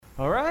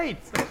All right.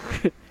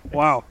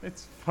 Wow.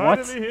 It's finally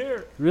What?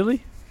 here.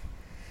 Really?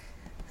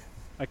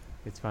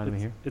 It's finally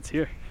here. It's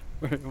here.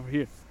 We're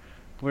here.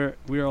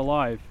 We're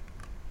alive.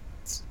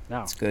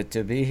 Now. It's good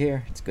to be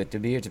here. It's good to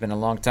be here. It's been a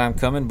long time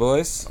coming,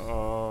 boys.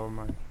 Oh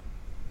my.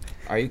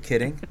 Are you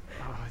kidding?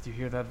 Oh, do you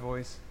hear that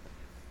voice?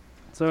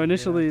 So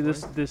initially,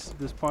 that this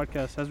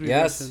podcast, as we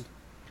Yes. mentioned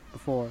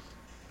before,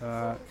 It's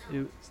not a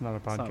it's not a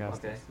podcast.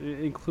 Okay.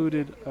 It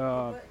included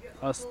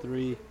us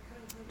three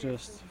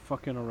just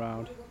fucking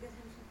around.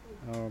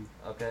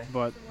 Okay.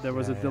 But there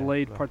was a Yeah,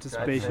 delayed look.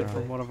 participation Right.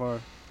 from one of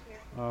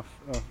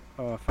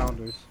our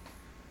founders,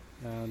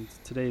 and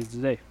today is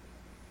the day.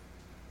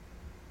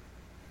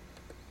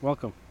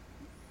 Welcome.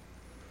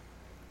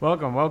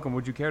 Welcome, welcome.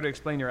 Would you care to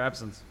explain your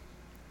absence?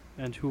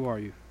 And who are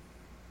you?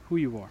 Who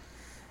you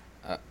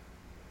are?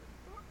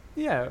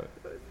 Yeah,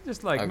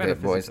 just like Okay,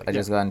 boys. I metaphysically.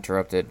 just got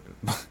interrupted,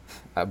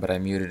 but I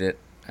muted it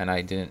and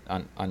I didn't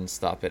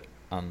unstop it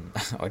on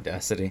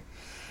Audacity.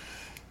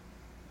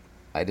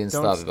 I didn't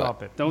Don't stop it.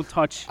 stop it. Don't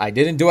touch. I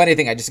didn't do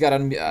anything. I just got I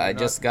Not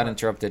just got touch.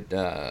 interrupted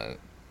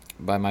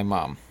by my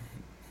mom.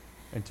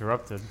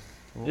 Interrupted.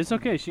 It's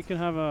okay. She can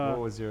have What a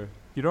was your?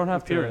 You don't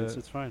have appearance. to.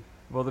 It's fine.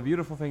 Well, the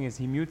beautiful thing is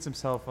he mutes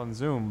himself on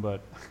Zoom,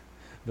 but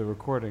the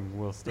recording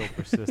will still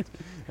persist,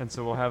 and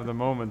so we'll have the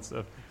moments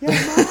of.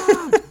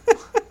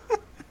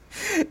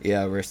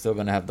 Yeah, we're still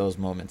gonna have those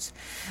moments.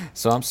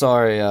 So I'm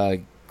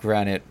sorry,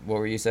 Granite. What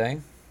were you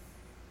saying?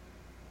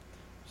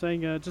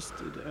 Saying just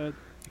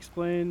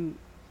explain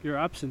your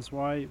absence.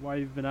 Why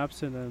you've been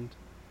absent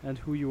and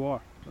who you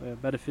are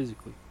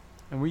metaphysically.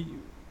 And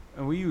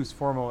we use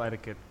formal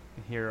etiquette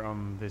here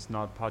on this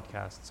not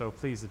podcast, so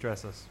please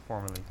address us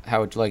formally. How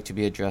would you like to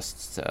be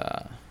addressed?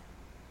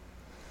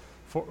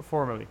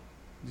 Formally,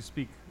 you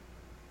speak.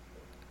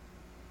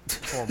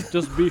 Formal.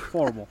 Just be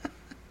formal.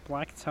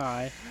 Black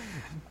tie.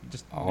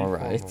 Just be All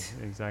right.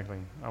 formal. Exactly.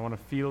 I want to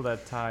feel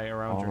that tie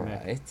around All your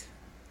neck. right.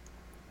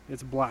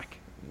 It's black.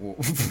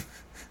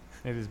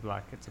 It is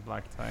black. It's a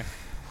black tie.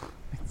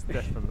 It's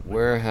definitely.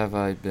 Where have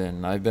I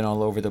been? I've been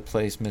all over the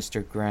place,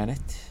 Mr.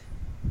 Granite.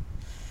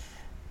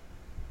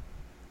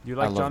 You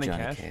like I love Johnny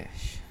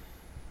Cash?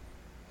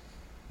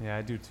 Yeah,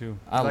 I do too.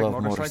 I You like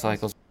love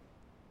motorcycles.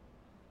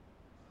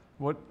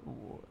 What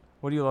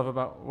do you love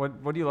about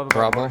what do you love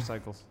about Bravo.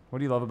 motorcycles? What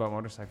do you love about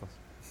motorcycles?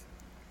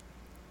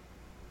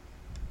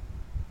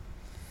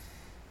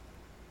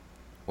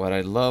 What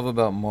I love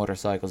about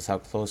motorcycles is how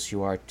close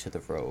you are to the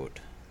road.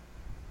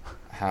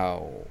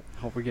 How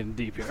Oh, we're getting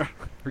deep here.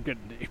 We're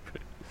getting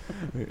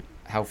deep.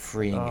 how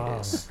freeing Oh it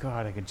is.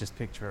 God, I can just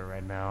picture it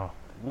right now.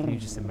 Can you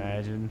just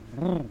imagine?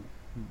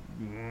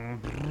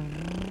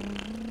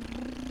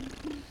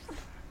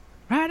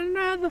 Riding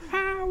down the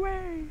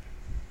highway.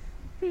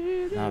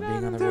 Now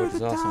being on the road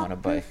is also on a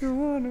bike.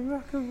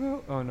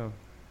 Oh no,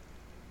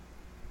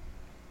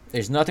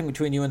 There's nothing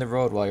between you and the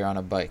road while you're on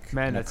a bike.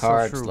 Man, in a that's so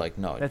car, it's true. like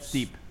no. that's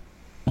it's- deep.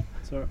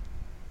 So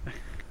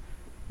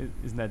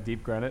Isn't that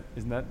deep, Granite?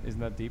 Isn't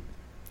that deep?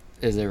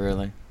 Is it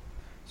really?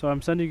 So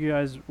I'm sending you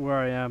guys where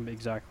I am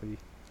exactly.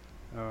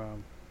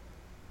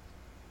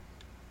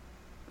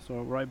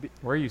 So Where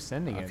are you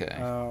sending it?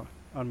 Okay.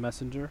 on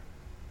Messenger.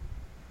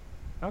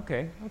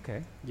 Okay.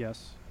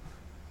 Yes,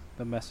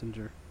 the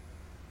Messenger.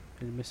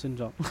 The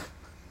Messenger.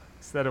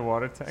 Is that a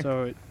water tank?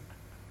 So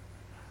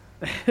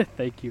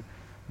thank you.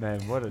 Man,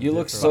 what a You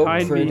look different so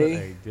world. pretty.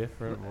 What a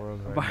different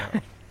world right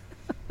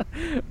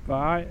now.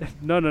 Bye.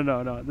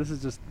 No. This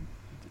is just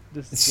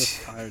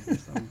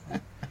tiredness. I'm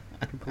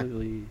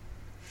completely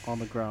on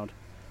the ground.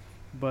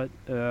 But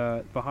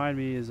behind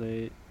me is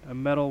a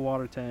metal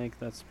water tank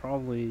that's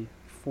probably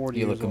 40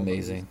 You years look old,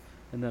 amazing.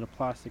 and then a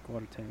plastic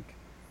water tank.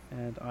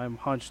 And I'm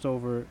hunched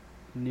over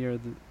near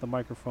the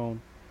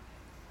microphone,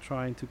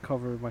 trying to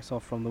cover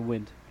myself from the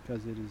wind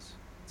because it is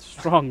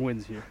strong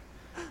winds here.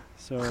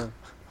 So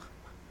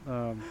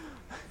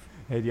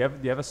Hey, do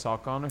you have a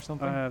sock on or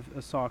something? I have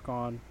a sock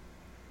on,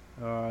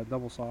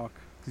 double sock.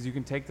 Because you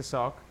can take the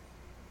sock,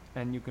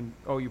 and you can.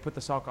 Oh, you put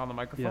the sock on the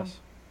microphone. Yes.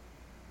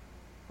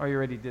 Oh, you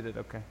already did it.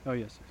 Okay. Oh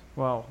yes.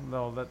 Well,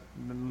 no, that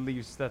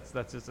leaves. That's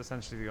just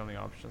essentially the only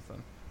options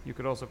then. You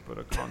could also put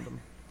a condom.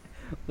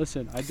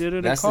 Listen, I did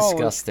it That's in college.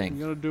 disgusting. I'm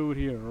gonna do it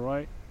here, all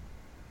right?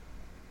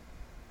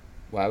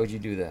 Why would you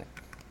do that?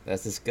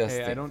 That's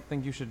disgusting. Hey, I don't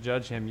think you should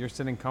judge him. You're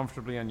sitting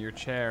comfortably on your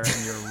chair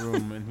in your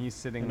room, and he's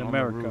sitting In on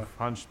America. the roof,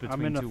 hunched I'm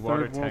between in a two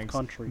water third world tanks,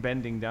 country.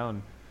 bending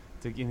down.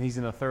 And he's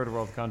in a third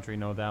world country,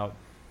 no doubt.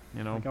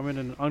 You know, Like I'm in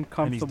an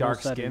uncomfortable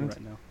setting dark-skinned.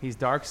 right now. he's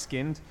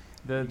dark-skinned.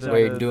 The Exactly.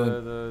 What are you doing?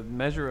 the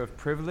measure of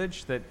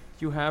privilege that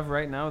you have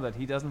right now that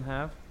he doesn't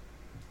have,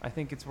 I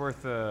think it's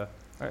worth.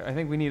 I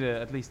think we need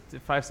at least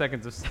 5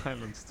 seconds of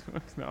silence to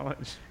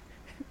acknowledge.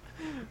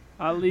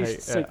 At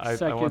least Hey, 6 I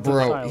seconds want- of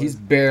Bro, silence. he's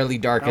barely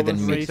darker That than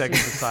was me. 6 seconds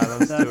of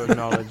silence to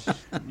acknowledge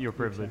your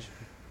privilege.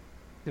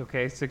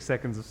 Okay, 6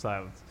 seconds of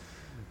silence.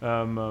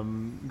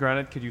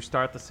 Granite, could you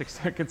start the 6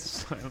 seconds of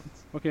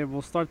silence? Okay,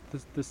 we'll start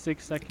the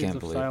 6 seconds Can't of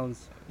believe it.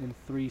 silence in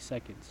 3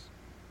 seconds,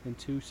 in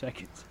 2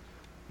 seconds,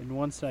 in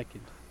 1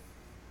 second.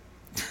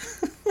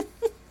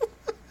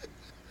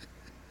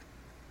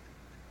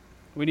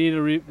 We need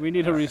to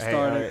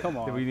restart Hey, it. Come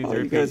on. We need Oh, to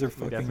you repeat. guys are We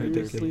fucking definitely do.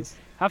 ridiculous.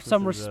 Have This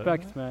some is,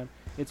 respect, man.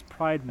 It's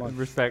Pride Month.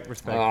 Respect.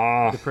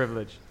 Ah. The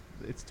privilege.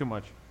 It's too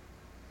much.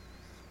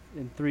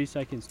 In 3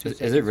 seconds, 2 Is it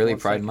seconds, really 1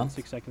 Pride second, Month?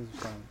 6 seconds of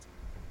silence.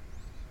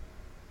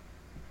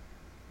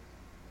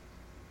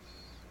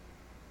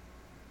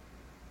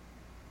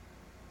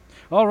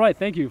 All right,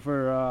 thank you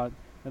for,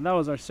 and that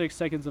was our 6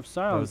 seconds of That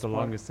silence. was the part.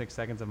 longest 6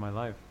 seconds of my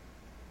life.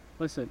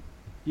 Listen,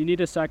 you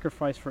need a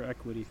sacrifice for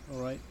equity,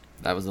 all right?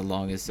 That was the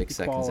longest 6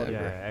 seconds Equality.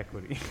 ever. Yeah,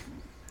 equity.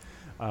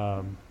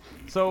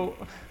 So,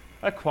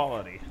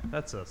 equality.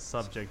 That's a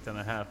subject and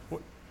a half.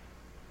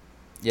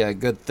 Yeah,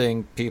 good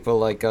thing people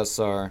like us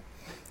are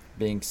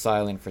being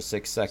silent for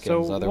 6 seconds. So,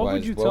 what would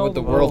Otherwise, you what tell would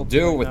the world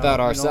do right without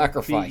now, our you know,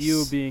 sacrifice?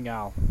 You being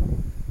Al.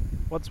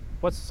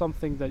 What's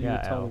something that you Yeah,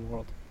 would tell Al. the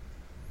world?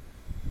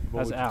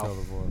 What As would you Al. tell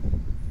the world?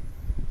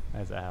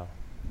 As Al.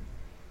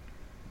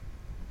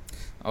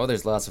 Oh,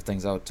 there's lots of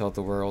things I would tell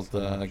the world. So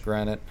much.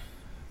 Granted,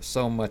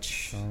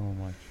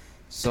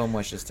 so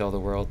much to tell the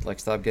world. Like,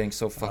 stop getting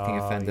so fucking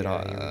Oh, offended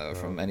yeah, you would,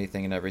 from bro.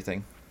 anything and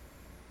everything.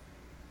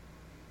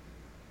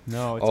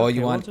 No, it's Oh, okay.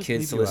 you We'll want just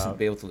kids leave to you listen out. to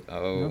be able to.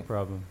 Oh, No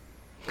problem.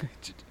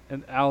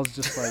 And Al's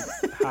just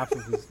like half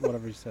of his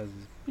whatever he says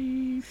is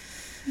beep.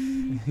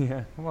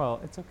 Yeah. Well,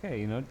 it's okay.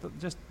 You know,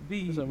 just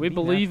be. Listen, we be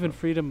believe in natural.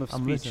 freedom of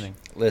I'm speech.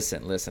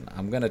 listening. listen.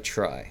 I'm gonna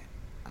try.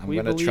 We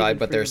believe in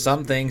But there's freedom some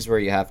of things where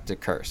you have to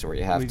curse, where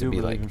you have We to do be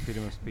believe like, in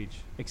freedom of speech,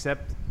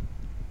 except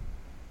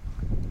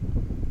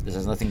this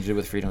has nothing to do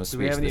with freedom of Do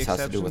we speech. have any This has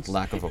to do with exceptions?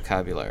 lack of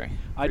vocabulary.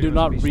 I do freedom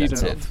of not speech, read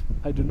that's enough.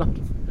 I do not.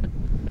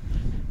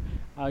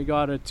 I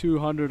got a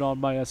 200 on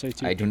my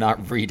SAT. I do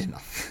not read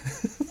enough.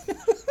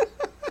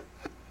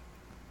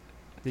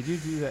 did you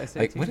do the SAT?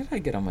 Like, what did I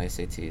get on my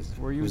SATs?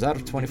 Were you- it was out of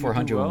did you do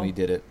 2400 when well? we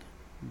did it.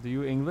 Do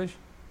you English?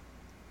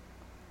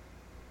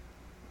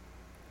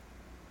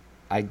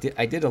 I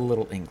did a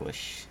little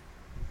English.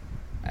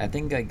 I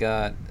think I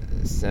got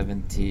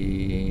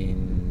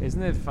 17.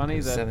 Isn't it funny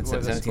that Seven- with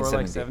a score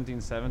like 1770.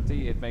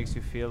 1770, it makes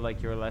you feel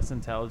like you're less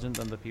intelligent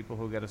than the people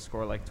who get a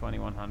score like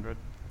 2100?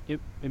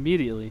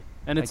 Immediately,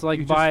 and it's Like, like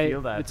you just by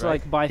feel that, it's right?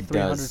 like by It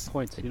 300 does.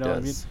 points. It You know what I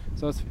mean? does.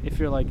 So if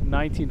you're like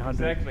 1900,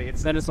 Exactly.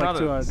 then it's like not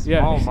 200. a Yeah.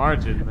 small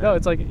margin. Man. No,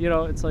 it's like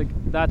it's like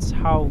that's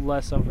how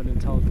less of an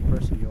intelligent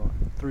person you are.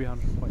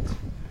 300 points.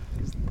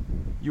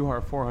 you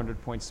are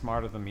 400 points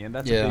smarter than me, and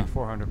that's Yeah. a big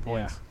 400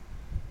 points.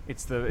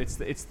 It's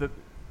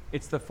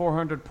the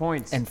 400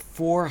 points. And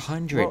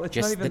 400. well, it's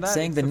just not even that.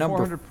 saying It's the number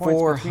 400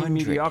 points between 400.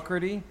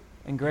 mediocrity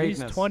and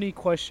greatness. He's 20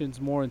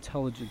 questions more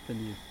intelligent than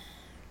you.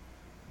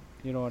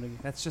 You know what I mean?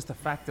 That's just a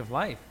fact of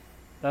life.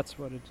 That's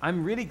what it.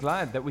 I'm really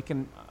glad that we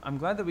can. I'm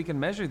glad that we can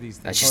measure these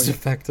things. That's just a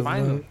fact of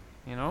Finally, life.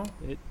 you know.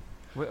 It-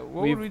 What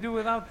we've- would we do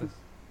without this?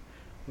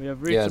 We have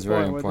Yeah, reached it's a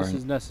very point where this important.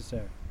 is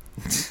necessary.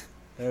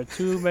 There are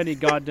too many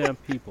goddamn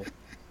people.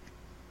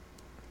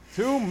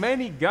 Too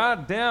many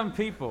goddamn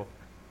people.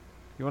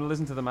 You want to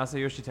listen to the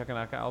Masayoshi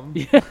Takanaka album?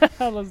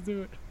 Yeah, let's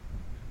do it.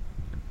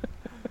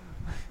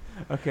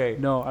 Okay.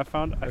 No, I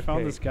found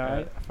Okay, this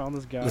guy. I found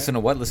this guy. Listen to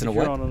what? Listen if to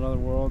you're what? on another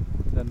world,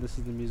 then this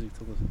is the music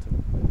to listen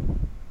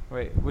to.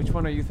 Wait, which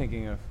one are you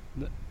thinking of?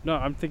 No,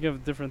 I'm thinking of a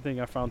different thing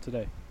I found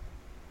today.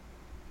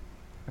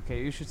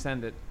 Okay, you should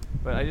send it.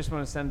 But I just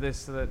want to send this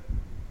so that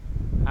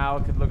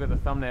Al could look at the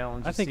thumbnail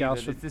and I just think see Al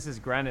that should- this is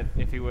Granite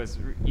if he was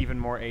even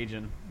more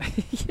Asian.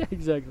 Yeah,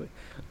 exactly.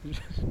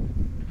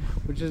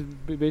 Which is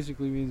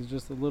basically means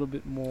just a little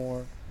bit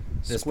more.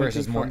 This squinting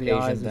person's more from the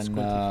eyes Asian and than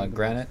squinting from the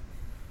Granite. nose.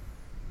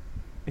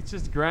 It's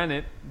just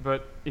Granite,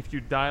 but if you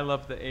dial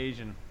up the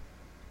Asian.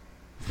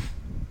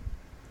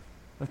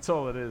 That's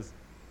all it is.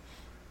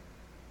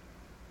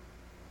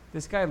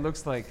 This guy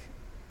looks like,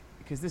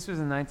 because this was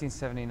in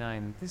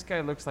 1979, this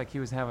guy looks like he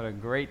was having a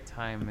great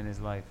time in his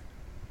life.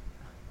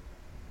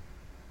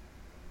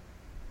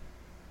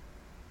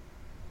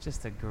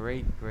 Just a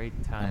great,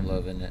 great time. I'm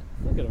loving it.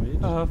 Look at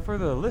him. For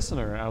the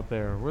listener out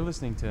there, we're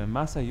listening to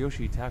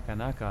Masayoshi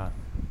Takanaka,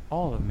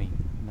 All of Me,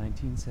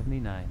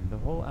 1979, the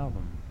whole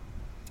album.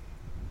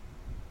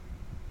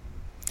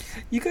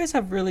 You guys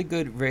have really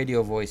good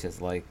radio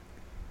voices, like,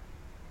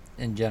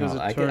 in general.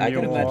 it I turn could you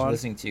imagine on?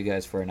 listening to you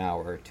guys for an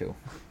hour or two.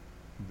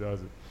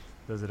 Does it?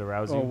 Does it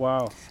arouse you? Oh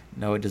wow.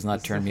 No, it does not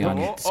This turn is me a- on,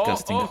 you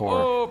disgusting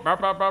whore. Ba,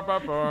 ba, ba,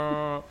 ba,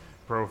 ba.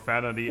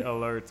 Profanity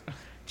alert.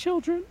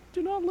 Children,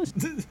 do not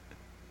listen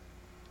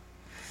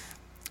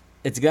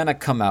It's gonna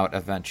come out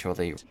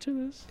eventually.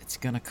 to this. It's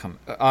gonna come.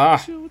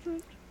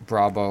 Children.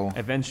 Bravo.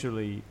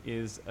 Eventually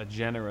is a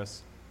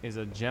generous thing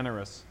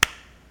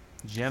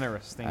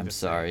I'm to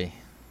say. sorry.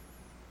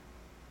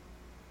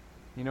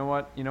 You know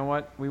what? You know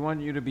what? We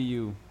want you to be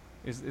you.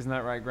 Isn't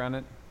that right,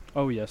 Granite?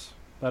 Oh yes,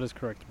 that is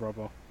correct,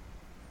 Bravo.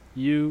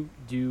 You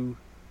do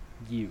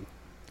you.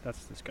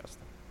 That's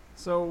disgusting.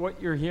 So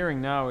what you're hearing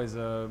now is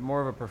a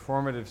more of a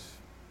performative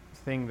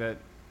thing that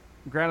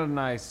Granite and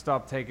I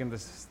stopped taking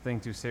this thing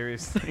too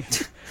seriously.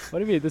 What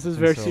do you mean? This is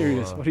And very so,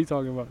 serious. What are you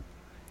talking about?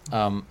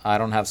 I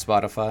don't have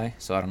Spotify,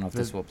 so I don't know if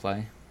this The- will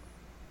play.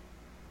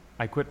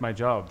 I quit my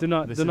job. Do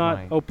not This do is not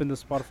my- open the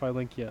Spotify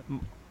link yet.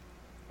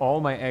 All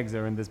my eggs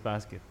are in this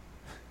basket.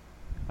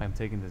 I'm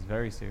taking this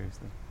very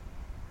seriously.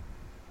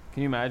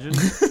 Can you imagine?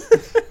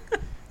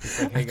 It's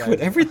like, hey I quit guys,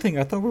 everything.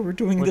 I thought we were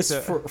doing what's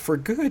this the- for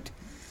good.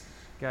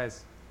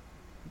 guys,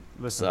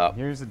 listen. up?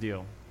 Here's the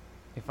deal.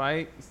 If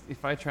I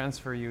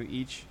transfer you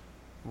each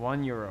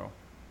 €1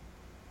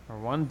 or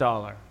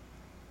 $1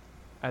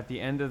 at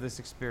the end of this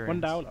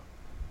experience, $1.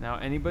 now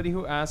anybody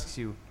who asks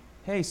you,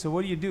 "Hey, so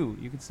what do?"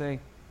 You can say,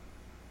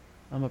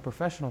 "I'm a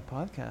professional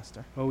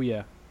podcaster." Oh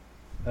yeah,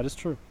 that is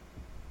true.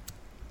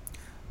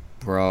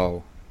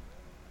 Bro,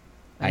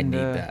 I And, need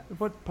that.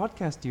 What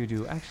podcast do you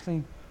do?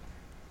 Actually,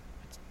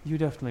 you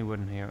definitely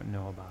wouldn't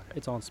know about it.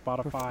 It's on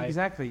Spotify.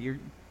 Exactly. You're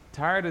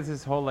tired of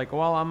this whole like,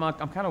 well, I'm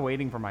kind of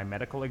waiting for my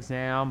medical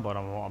exam, but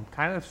I'm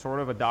kind of sort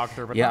of a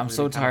doctor. But Yeah, not I'm really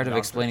so kind tired a of doctor.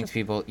 explaining to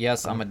people,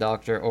 yes, I'm a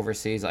doctor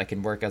overseas. I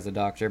can work as a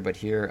doctor, but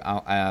here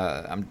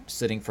I'm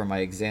sitting for my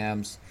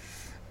exams.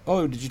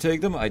 Oh, did you take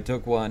them? I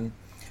took one.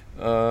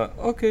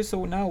 Okay,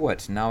 so now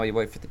what? Now I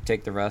wait for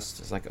take the rest.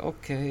 It's like,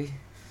 okay.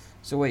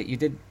 So wait, you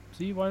did...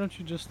 See, why don't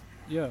you just,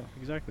 yeah,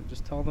 exactly.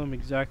 Just tell them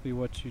exactly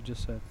what you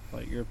just said.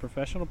 Like, you're a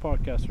professional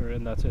podcaster,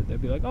 and that's it.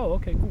 They'd be like, oh,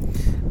 okay, cool.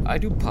 I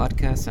do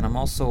podcasts, and I'm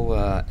also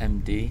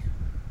MD.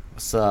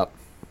 What's up?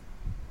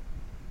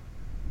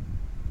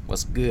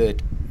 What's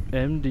good?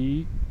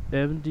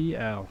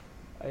 MDL.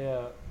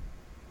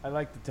 I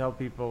like to tell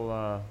people.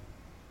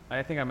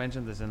 I think I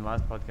mentioned this in the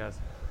last podcast,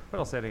 but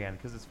I'll say it again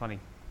because it's funny.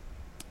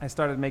 I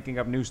started making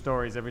up new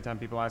stories every time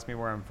people ask me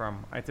where I'm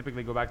from. I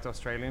typically go back to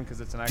Australian because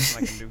it's an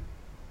accent I can do.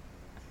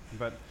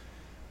 But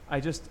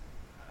I just,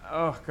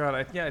 oh god,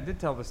 I did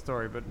tell this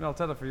story, but I'll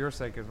tell it for your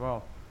sake as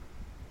well.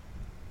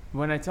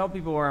 When I tell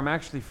people where I'm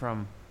actually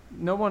from,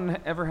 no one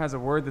ever has a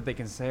word that they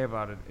can say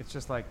about it. It's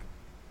just like,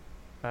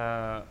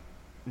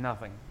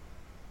 nothing.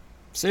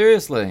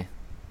 Seriously?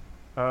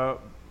 Oh,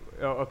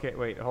 okay,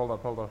 wait, hold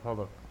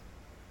up.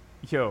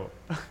 Yo,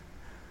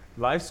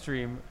 live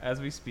stream as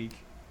we speak.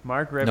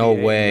 Mark Rebier No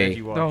and way.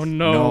 Reggie Watts. Oh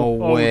no.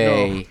 No Oh,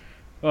 way.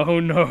 No. Oh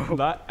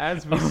no.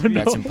 As we Oh, speak.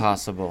 That's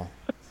impossible.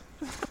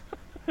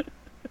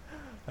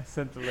 I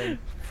sent the link.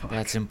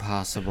 That's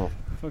impossible.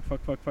 Fuck.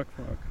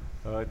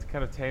 It's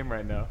kind of tame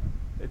right now.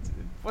 It's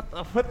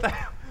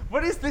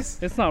what is this?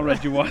 It's not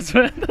Reggie Watts,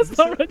 man. That's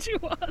not Reggie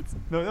Watts.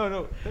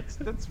 No.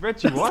 That's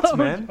Reggie That's Watts, not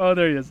man. Reggie- Oh,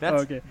 there he is. Oh,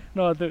 That's- okay.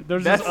 No,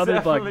 there's That's this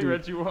other black definitely dude.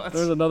 Reggie Watts.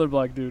 There's another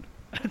black dude.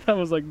 That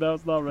was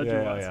not Reggie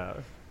yeah, Watts. yeah.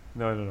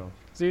 No.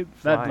 See,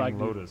 that Flying black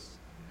dude. Lotus.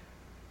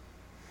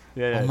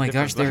 Yeah. Oh my different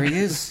gosh, there black- he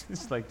is.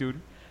 It's like, dude.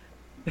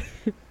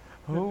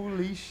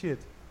 Holy shit.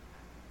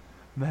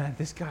 Man,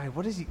 this guy,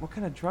 what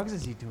kind of drugs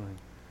is he doing?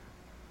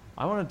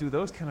 I want to do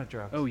those kind of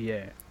drugs. Oh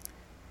yeah.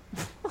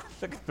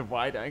 Look at the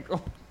wide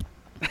angle.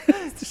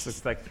 Just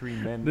looks like three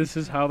men. This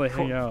is how they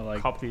hang out.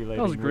 Like, copulating.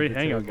 that was a with great the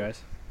hangout, table.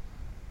 guys.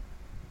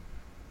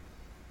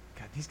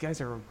 God, these guys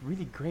are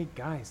really great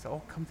guys to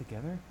all come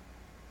together.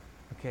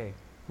 Okay,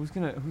 who's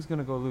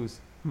gonna go loose?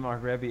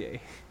 Mark Rebier.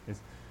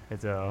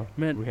 It's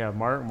Man, we have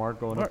Mark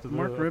going up to the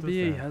Mark up to the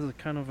Rebier stand. has a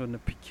kind of a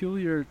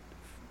peculiar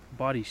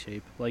body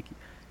shape. Like,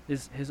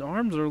 his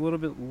arms are a little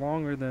bit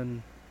longer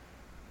than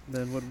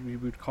what we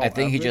would call. I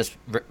think he average, just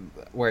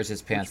wears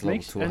his pants a which little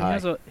makes- too and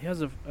high. he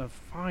has a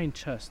fine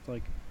chest.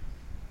 Like,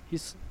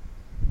 he's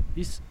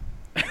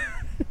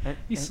And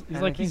he's I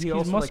like think he's he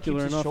also, like, muscular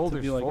keeps his enough to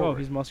shoulders be like, oh, forward.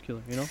 he's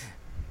muscular, you know?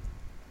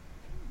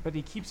 But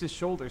he keeps his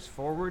shoulders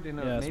forward in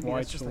a Yeah, it's maybe wide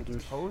that's just shoulders.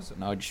 like pose.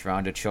 No, just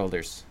rounded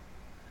shoulders.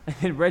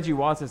 And Reggie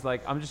Watts is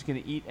like, I'm just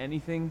gonna eat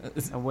anything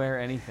and wear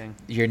anything.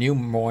 Your new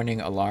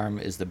morning alarm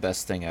is the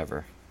best thing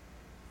ever.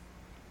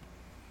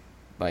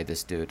 By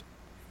this dude.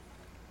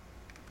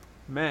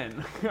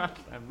 Man,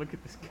 look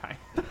at this guy.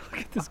 Look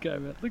at this guy,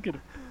 man. Look at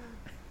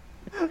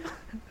him.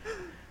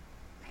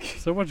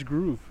 So much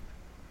groove.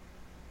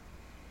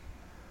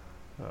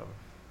 Oh,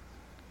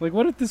 Like,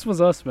 what if this was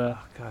us, man?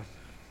 oh god,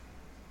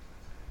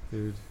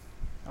 dude.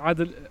 I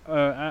did.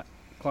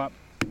 Clap.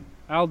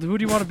 Al, who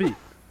do you want to be?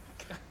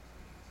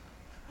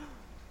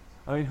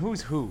 I mean,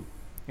 who's who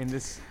in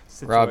this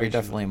situation? Rob, you're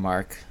definitely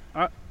Mark.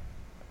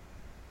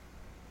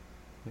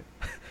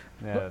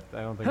 Yeah,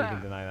 I don't think we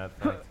can deny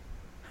that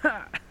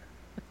fact.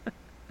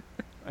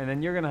 And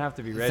then you're gonna have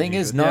to be The Reggie. thing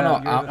is, but no, yeah, no, you're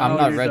I'm, the- I'm oh,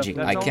 not you're Reggie.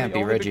 That's I can't be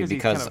only Reggie because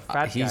he's kind because of a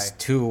fat he's guy.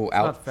 too It's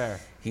out. not fair.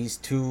 He's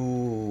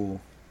too.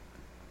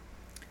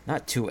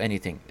 Not too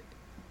anything.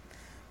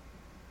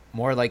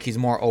 More like he's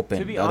more open.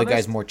 To be The other guy's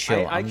honest, more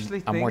chill. I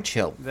actually I'm more think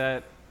chill.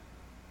 That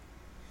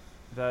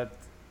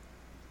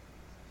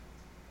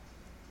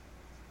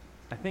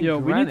I think Yo,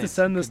 we need to Granite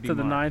send this could be to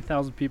the Mark.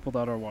 9,000 people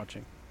that are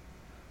watching.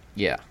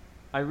 Yeah.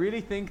 I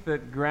really think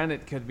that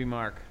Granite could be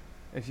Mark,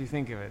 if you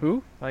think of it.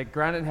 Who? Like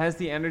Granite has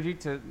the energy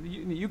to.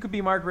 You could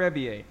be Mark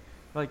Rebier.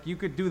 Like you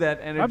could do that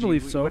energy.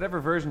 believe so. Whatever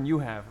version you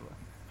have,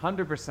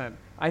 100%.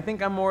 I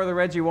think I'm more the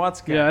Reggie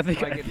Watts guy. Yeah, I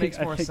think- like I it think- makes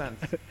I more think- sense.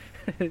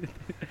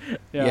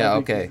 Yeah, I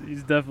think okay.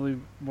 He's definitely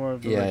more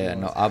of the Reggie Yeah,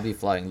 no, Watts. I'll be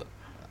flying.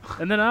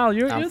 And then Al,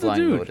 you're I'm the flying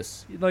dude.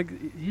 Lotus. Like,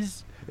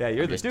 he's Yeah,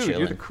 you're the just dude. You're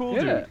the chilling. cool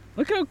yeah. dude.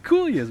 Look how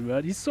cool he is,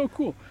 man. He's so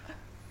cool.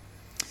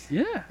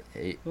 Yeah,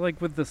 He,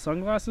 like with the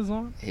sunglasses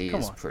on. he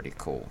Come is on. pretty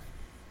cool.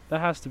 That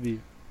has to be.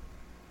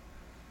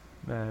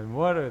 Man,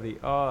 what are the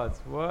odds?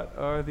 What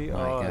are the My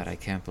odds? God, I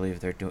can't believe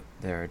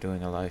they're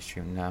doing a live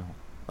stream now,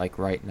 like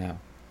right now.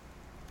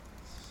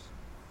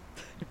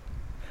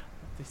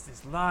 This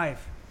is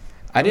live.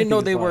 I didn't know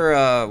Everything they is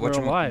were We're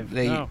alive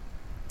they now.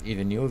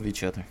 even knew of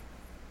each other.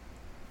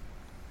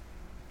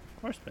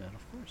 Of course, man.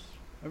 Of course.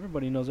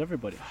 Everybody knows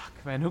everybody.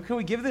 Fuck, man, who can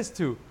we give this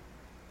to?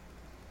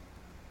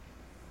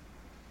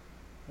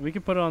 We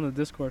can put it on the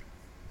Discord.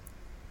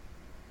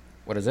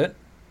 What is it?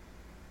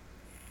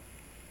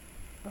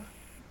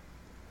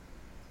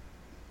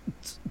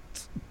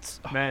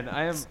 Man,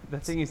 I am. The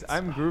thing is,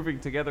 I'm grooving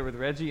together with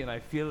Reggie, and I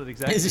feel it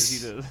exactly as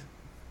he does.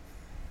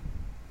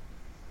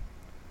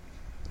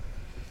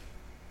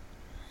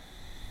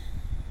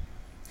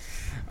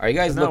 Are you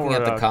guys So now looking we're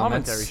at the a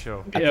commentary comments?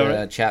 show. At Yeah, the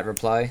right. chat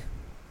reply?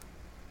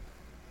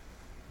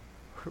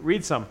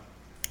 Read some.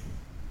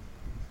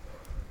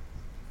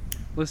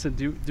 Listen,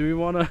 do we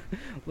want to?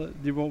 Do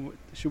you want?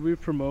 Should we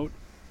promote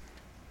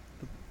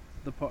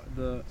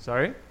the?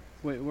 Sorry.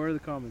 Wait, where are the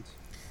comments?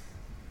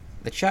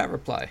 The chat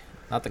reply,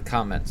 not the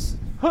comments.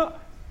 Huh.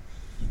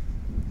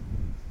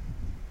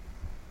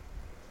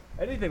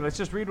 Anything. Let's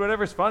just read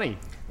whatever's funny.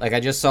 Like I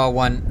just saw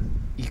one.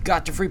 You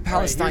got to free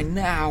Palestine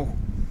now.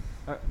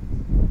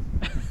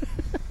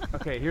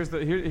 Okay, here's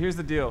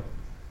the deal.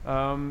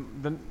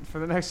 For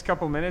the next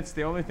couple minutes,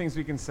 the only things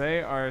we can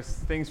say are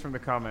things from the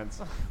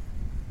comments.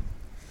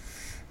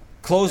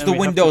 Close And the we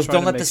have to windows. try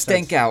Don't to let make the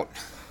stank sense. out.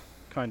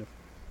 Kind of.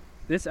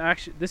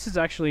 This is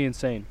actually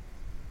insane.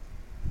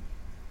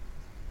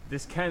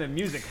 This kind of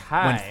music,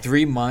 high. When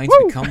three minds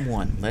Woo! become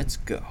one, let's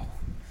go.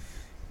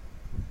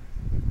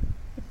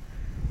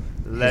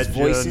 His Legend.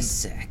 voice is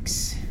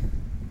sex.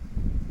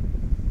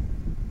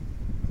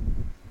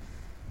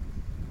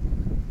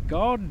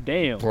 God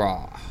damn.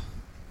 Brah.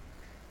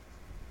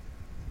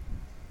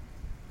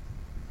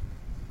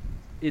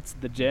 It's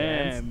the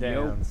Dance, jam,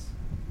 yo. dance.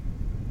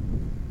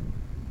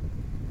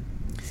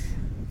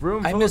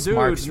 Room I full miss of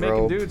Mark's dudes making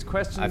robe. dudes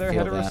question I their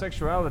feel that.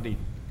 heterosexuality.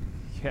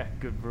 Yeah,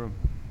 good room.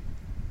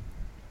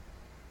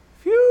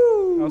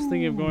 Phew. I was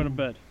thinking of going to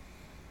bed.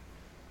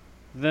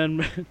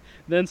 Then,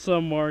 then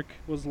some Mark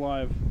was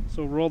live.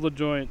 So roll the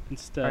joint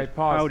instead. Alright,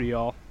 pause. Howdy,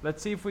 y'all.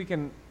 Let's see if we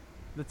can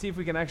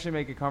actually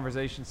make a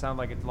conversation sound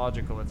like it's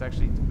logical. Let's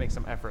actually make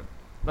some effort.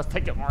 Let's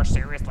take it more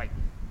seriously.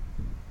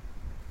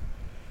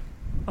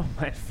 Oh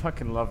my, I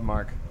fucking love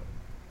Mark.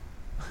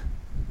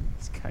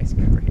 This guy's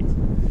great.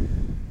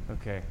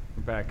 Okay,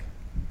 we're back.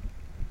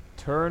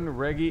 Turn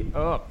Reggie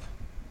up.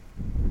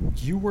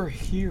 You were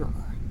here.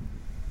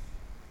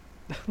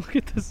 Look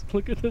at this.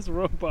 Look at this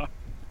robot.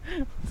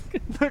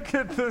 Look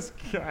at this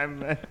guy,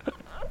 man.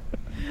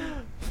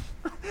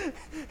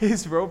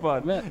 His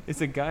robot Man.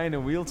 is a guy in a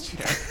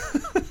wheelchair.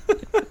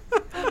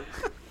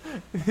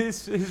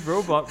 his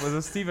robot was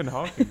a Stephen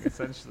Hawking,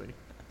 essentially.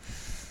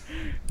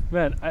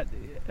 Man,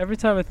 every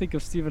time I think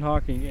of Stephen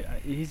Hawking,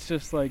 he's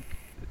just like,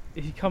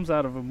 he comes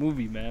out of a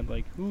movie, man.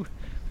 Like, who?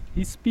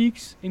 He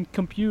speaks in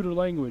computer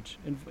language,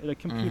 in a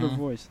computer Mhm.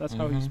 voice. That's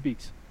how he Mhm.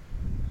 speaks.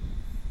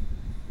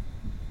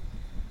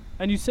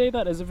 And you say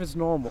that as if it's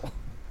normal.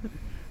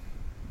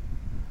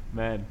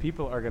 Man,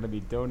 people are going to be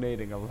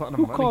donating a lot of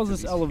Who money calls to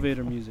this these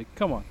elevator people. music?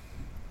 Come on.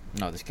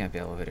 No, this can't be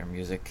elevator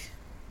music.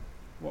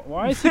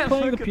 Why is he Man,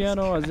 playing look the at this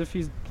piano guy. as if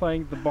he's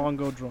playing the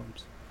bongo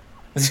drums?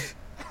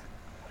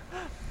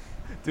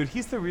 Dude,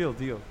 he's the real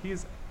deal. He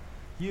is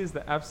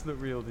the absolute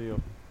real deal.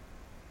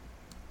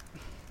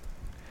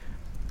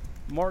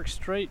 Mark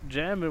straight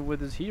jamming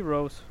with his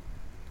heroes.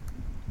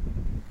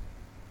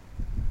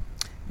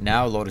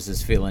 Now Lotus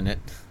is feeling it.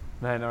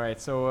 Man, all right.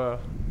 So,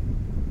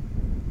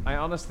 I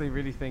honestly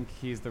really think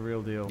he's the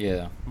real deal.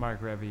 Yeah.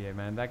 Mark Revier,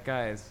 man. That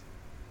guy is.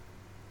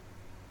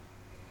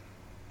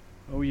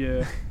 Oh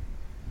yeah.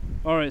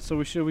 All right,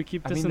 so should we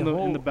keep I this mean, in the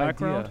whole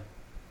background? idea-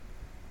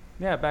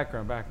 Yeah,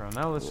 background.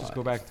 Now let's just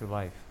go back to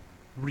life.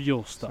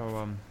 Real stuff.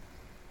 So,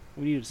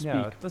 we need to speak.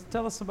 yeah, let's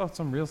tell us about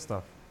some real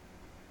stuff.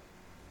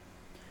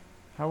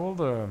 How old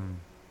were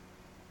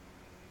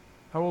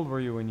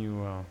you when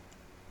you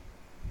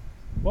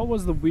What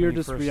was the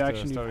weirdest first,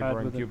 reaction you've started had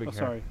growing with it? pubic Oh, hair?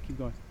 sorry, keep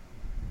going.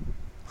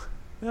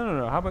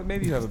 No. How about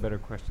maybe you have a better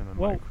question than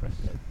my Well,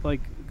 question?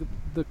 Like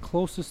the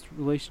closest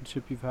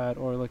relationship you've had,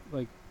 or like,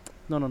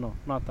 no,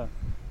 not that.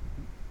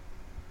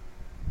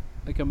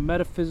 Like a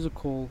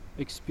metaphysical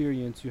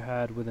experience you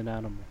had with an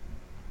animal.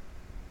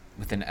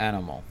 With an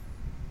animal.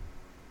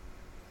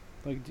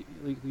 Like,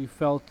 like you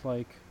felt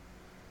like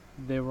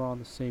they were on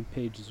the same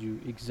page as you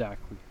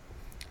exactly.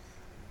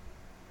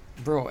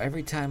 Bro,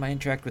 every time I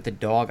interact with a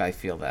dog, I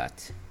feel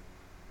that.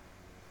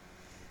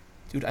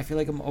 Dude, I feel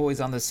like I'm always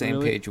on the same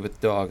Really? page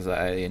with dogs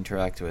I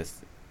interact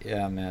with.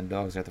 Yeah, man,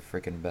 dogs are the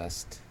freaking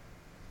best.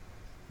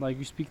 Like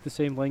you speak the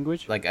same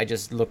language. Like, I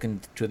just look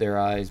into their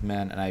eyes,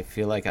 man, and I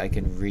feel like I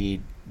can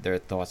read their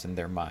thoughts in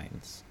their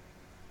minds.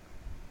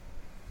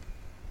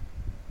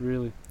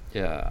 Really.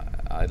 Yeah,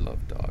 I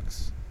love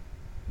dogs.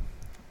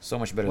 So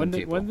much better than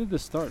people. When did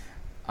this start?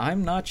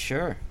 I'm not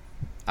sure.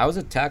 I was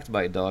attacked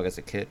by a dog as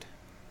a kid.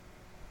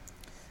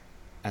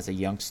 As a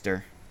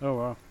youngster. Oh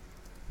wow.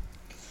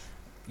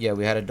 Yeah,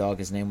 we had a dog.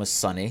 His name was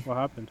Sunny. What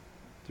happened?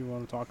 Do you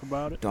want to talk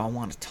about it? Don't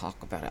want to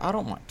talk about it. I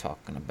don't mind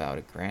talking about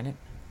it, granted.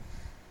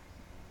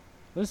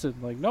 Listen,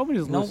 like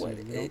nobody's No,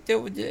 listening. You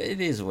know? it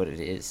is what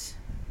it is.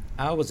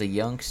 I was a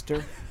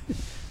youngster,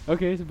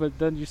 Okay, but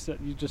then you said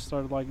you just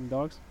started liking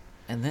dogs.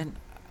 and then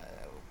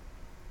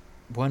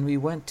when we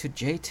went to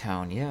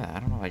J-Town, yeah, I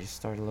don't know, I just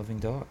started loving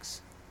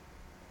dogs.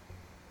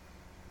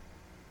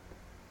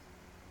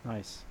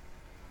 Nice.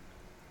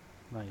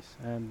 Nice.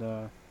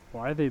 And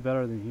why are they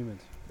better than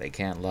humans? They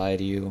can't lie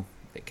to you.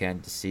 They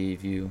can't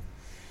deceive you.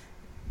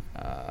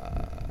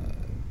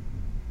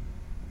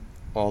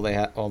 All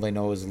they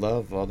know is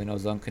love. All they know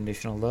is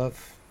unconditional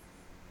love.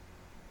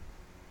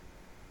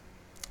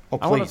 Oh,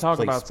 I wanna talk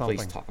about Please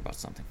something. talk about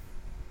something.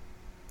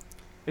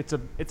 It's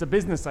a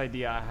business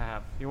idea I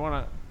have. You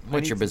wanna? I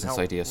What's need your some business help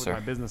idea, with sir? My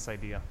business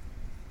idea.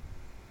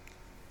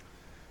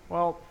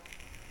 Well,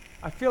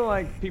 I feel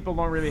like people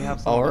don't really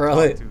have someone to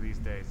Alright. talk to these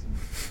days.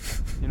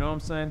 You know what I'm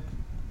saying?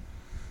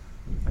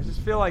 I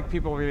just feel like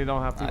people really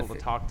don't have I people to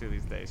feel- talk to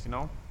these days. You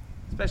know,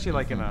 especially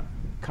like in a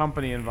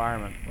company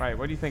environment, right?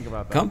 What do you think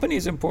about that? Company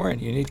is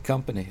important. You need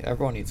company.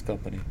 Everyone needs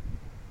company.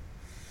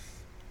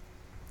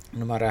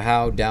 No matter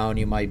how down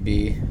you might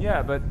be.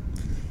 Yeah, but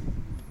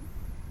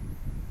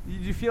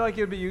do you feel like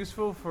it would be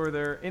useful for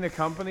their in a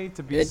company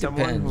to be It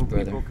someone depends, who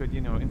brother. people could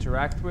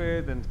interact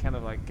with and kind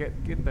of like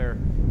get their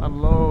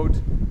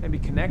unload, maybe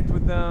connect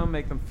with them,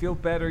 make them feel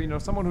better.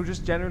 Someone who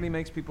just generally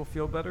makes people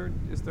feel better.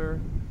 Is there?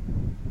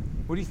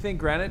 What do you think,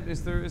 Granite?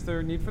 Is there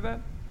a need for that?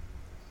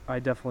 I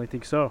definitely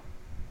think so.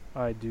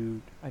 I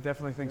do, I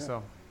definitely think Yeah.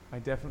 so.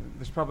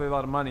 There's probably a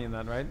lot of money in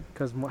that, right?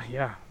 because like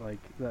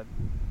that.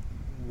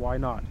 Why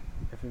not?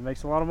 If it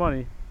makes a lot of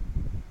money,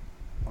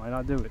 why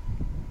not do it?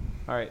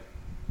 All right.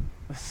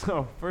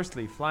 So,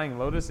 firstly, Flying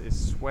Lotus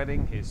is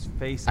sweating his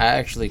face I off.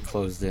 actually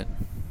closed it.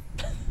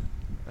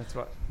 That's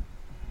what.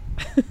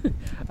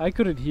 I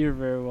couldn't hear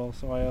very well,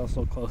 so I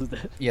also closed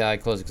it. Yeah, I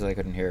closed it because I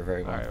couldn't hear it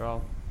very All well. right.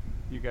 Well,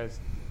 you guys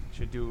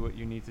should do what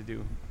you need to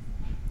do.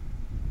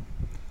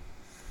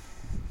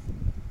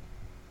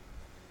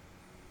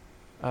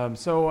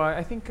 So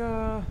I think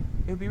it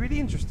would be really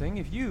interesting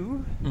if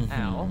you,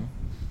 Al, Mhm.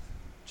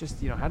 just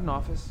had an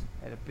office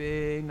at a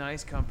big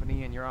nice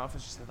company, and your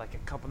office just had like a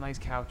couple nice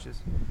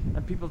couches,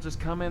 and people just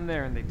come in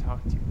there and they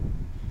talk to you,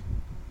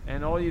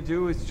 and all you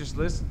do is just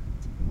listen.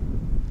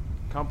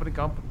 Company,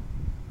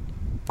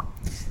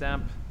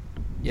 stamp.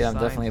 Yeah, I'm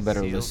signed, definitely a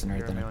better sealed, listener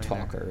you're a than a millionaire.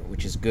 talker,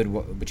 which is good.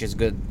 Which is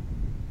good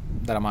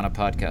that I'm on a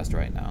podcast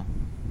right now.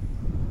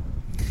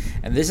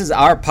 And this is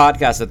our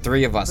podcast, the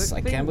three of us. The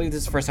I thing- can't believe this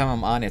is the first time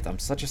I'm on it. I'm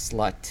such a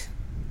slut.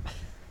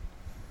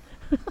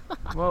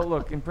 Well,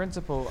 look, in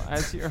principle,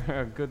 as you're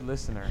a good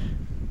listener,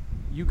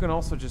 you can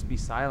also just be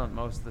silent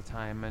most of the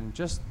time, and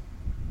just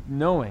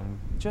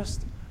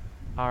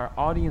our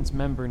audience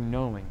member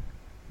knowing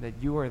that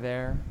you are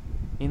there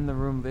in the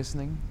room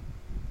listening,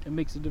 It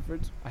makes a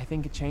difference. I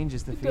think it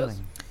changes the It feeling.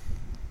 does.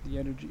 The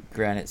energy.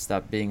 Granite,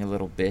 stop being a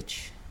little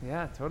bitch.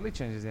 Yeah, it totally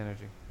changes the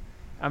energy.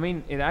 I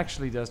mean, it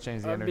actually does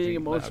change the I'm energy.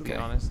 being Let's be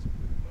emotional. honest.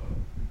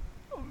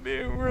 I'm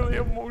being really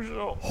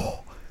emotional.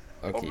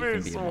 Okay, I'm you being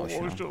can be so emotional.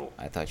 emotional.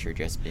 I thought you were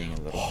just being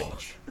a little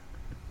bitch.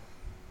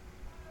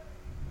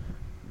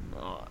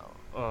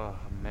 Oh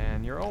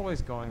man, you're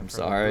always going I'm for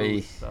sorry. the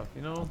rude stuff,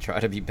 I'll try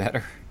to be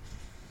better.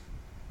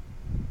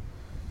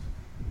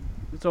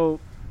 So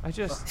I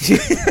just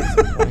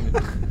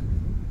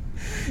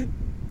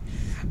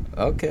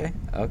Okay,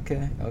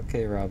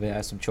 Robbie. I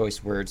have some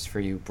choice words for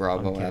you,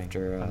 Bravo, kidding.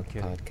 after I'm the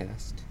kidding.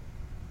 podcast.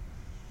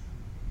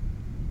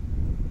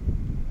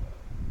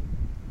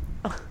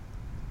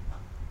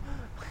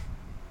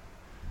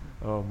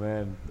 Oh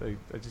man,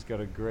 I just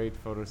got a great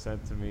photo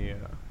sent to me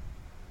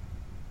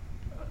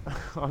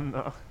on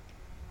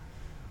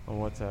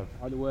WhatsApp.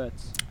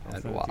 alouettes. I'll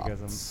At send it to you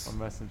guys Watts. on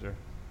Messenger.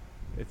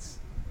 It's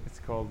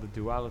called The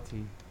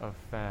Duality of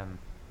Fan.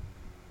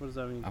 What does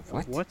that mean? Of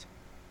what? What?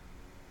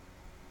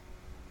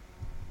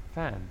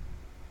 Fan,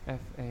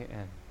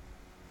 F-A-N.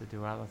 The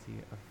Duality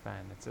of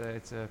Fan.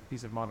 It's a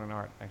piece of modern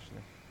art,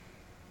 actually.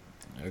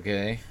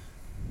 Okay.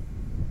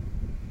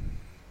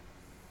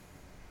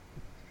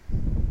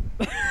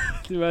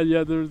 Man,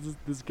 yeah, there was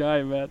this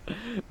guy, man.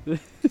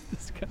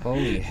 This guy.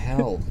 Holy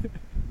hell.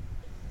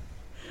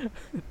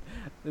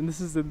 And this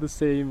is in the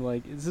same,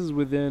 like, this is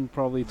within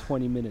probably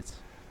 20 minutes.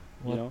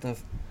 You know? What the?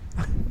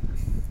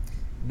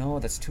 No,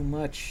 that's too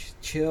much.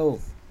 Chill.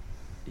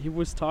 He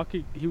was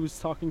talking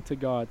to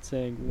God,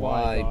 saying,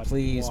 "Why, Why? God?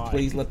 Please, Why?"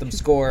 please let them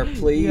score. He had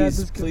Please,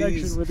 this connection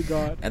please. with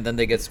God. And then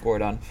they get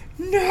scored on.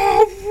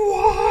 No,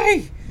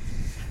 why?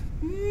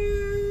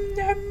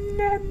 No,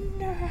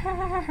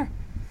 no.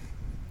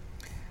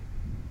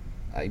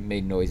 I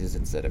made noises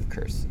instead of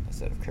cursing.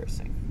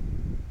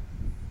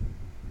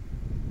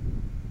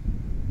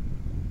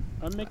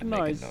 I'm making I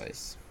make noise. a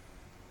noise.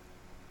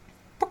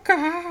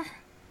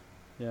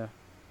 Yeah.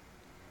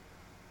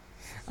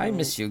 I So-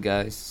 miss you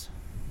guys.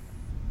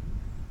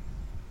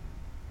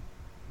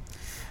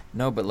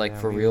 No, but like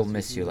Yeah, for we real miss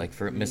miss you you, like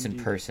for too. miss in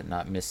Indeed. person,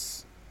 not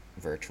miss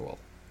virtual.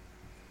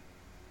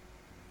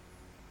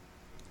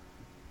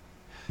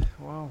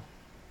 Well,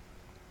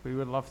 we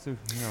would love to,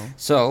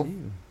 So, see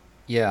you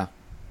yeah,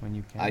 when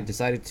you can. I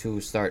decided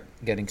to start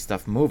getting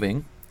stuff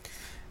moving.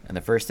 And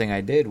the first thing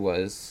I did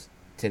was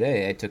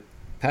today I took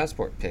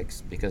passport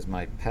pics because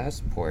my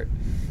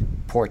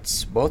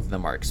ports, both of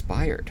them are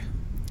expired.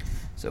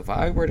 So if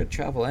I were to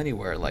travel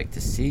anywhere, like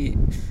to see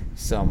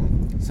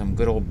some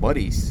good old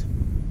buddies,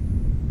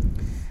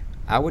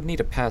 I would need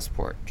a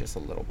passport just a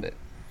little bit.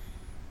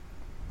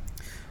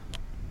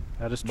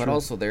 That is true. But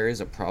also there is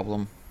a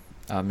problem,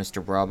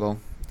 Mr. Bravo.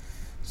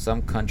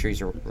 Some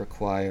countries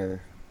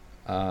require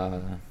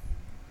the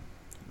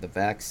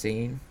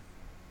vaccine.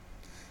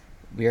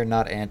 We are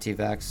not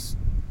anti-vax.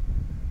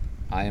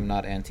 I am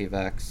not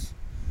anti-vax.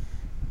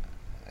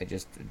 I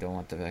just don't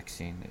want the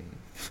vaccine.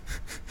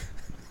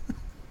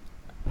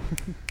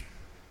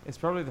 It's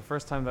probably the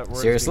first time that word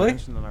Seriously? is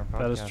mentioned on our podcast.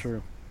 That is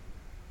true.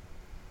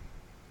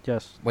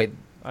 Yes. Wait,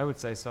 I would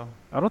say so.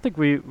 I don't think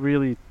we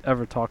really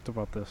ever talked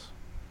about this.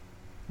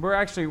 We're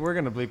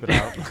going to bleep it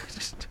out.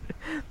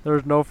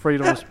 There's no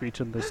freedom of speech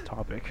in this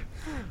topic.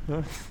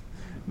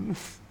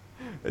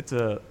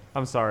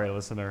 I'm sorry,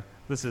 listener.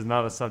 This is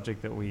not a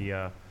subject that we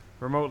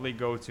remotely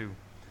go to.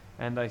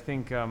 And I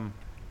think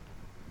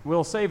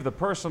we'll save the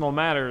personal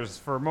matters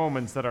for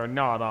moments that are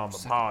not on the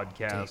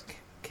podcast. Dick.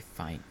 Okay,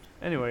 fine.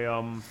 Anyway,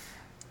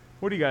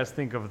 what do you guys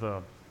think of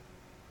the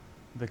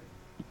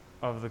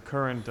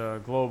current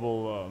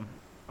global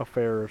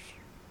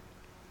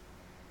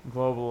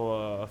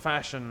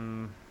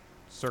fashion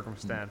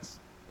circumstance?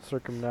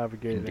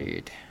 Circumnavigating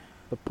Indeed.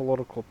 the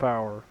political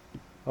power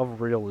of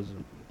realism.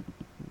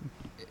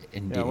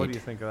 Indeed. Yeah, what do you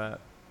think of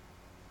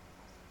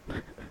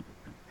that?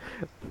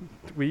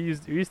 We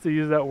used to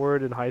use that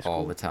word in high school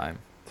All the time.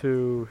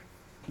 to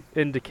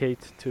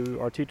indicate to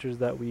our teachers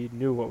that we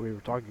knew what we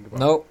were talking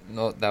about.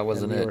 No, that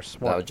wasn't we it. were That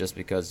smart. was just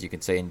because you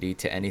could say indeed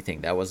to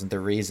anything. That wasn't the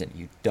reason,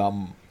 you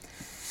dumb,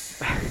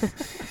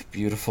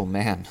 beautiful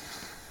man.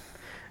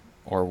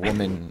 Or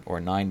woman, or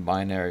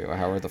non-binary, or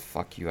however the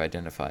fuck you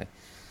identify.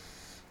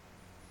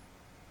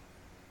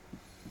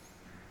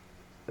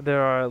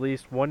 There are at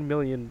least 1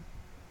 million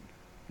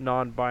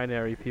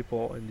non-binary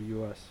people in the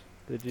U.S.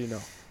 Did you know?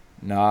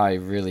 No, I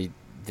really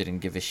didn't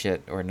give a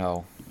shit, or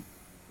no.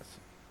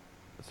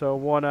 So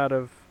 1 out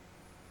of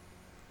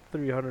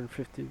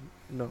 350.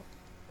 No.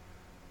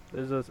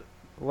 There's a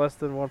less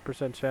than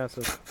 1% chance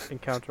of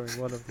encountering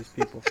one of these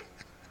people.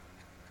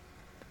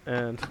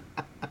 And,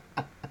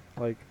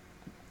 like,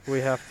 we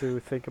have to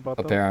think about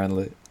them.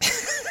 Apparently.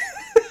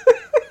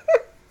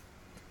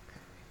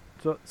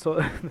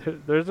 So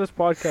there's this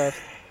podcast,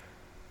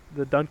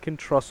 the Duncan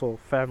Trussell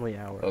Family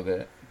Hour.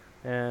 Okay.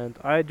 And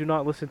I do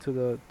not listen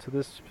to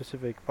this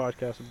specific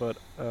podcast, but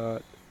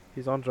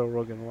he's on Joe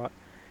Rogan a lot.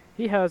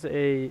 He has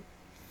a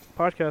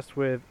podcast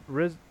with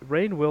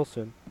Rainn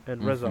Wilson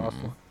and Reza Mhm.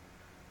 Aslan,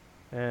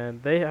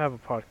 and they have a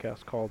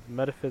podcast called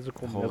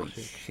Metaphysical Holy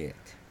Milkshake.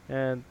 shit.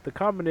 And the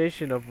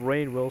combination of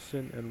Rainn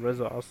Wilson and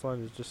Reza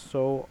Aslan is just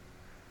so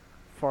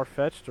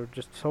far-fetched, or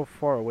just so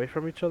far away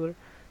from each other,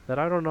 that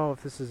I don't know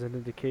if this is an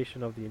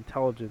indication of the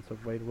intelligence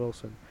of Rainn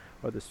Wilson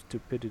or the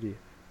stupidity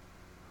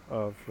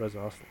of Reza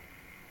Aslan.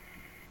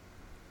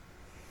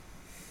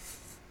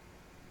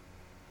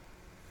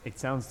 It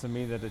sounds to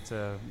me that it's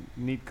a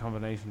neat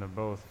combination of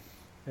both.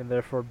 And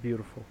therefore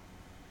beautiful.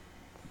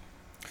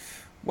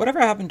 Whatever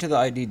happened to the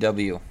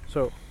IDW?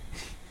 So,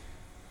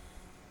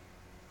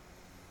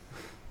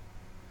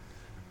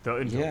 The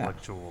Yeah.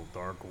 intellectual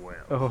dark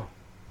web. oh,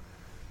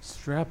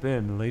 Strap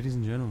in, ladies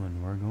and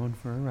gentlemen. We're going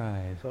for a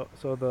ride.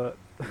 so the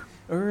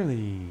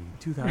Early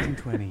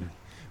 2020,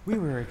 we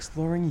were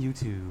exploring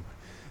YouTube,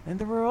 and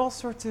there were all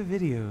sorts of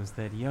videos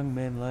that young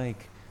men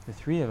like the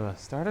three of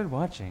us started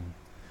watching.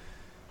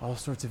 All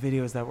sorts of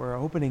videos that were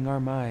opening our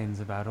minds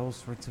about all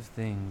sorts of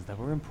things that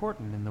were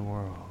important in the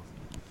world.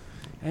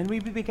 And we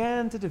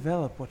began to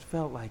develop what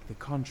felt like the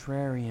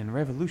contrarian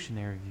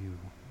revolutionary view.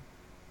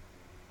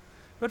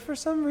 But for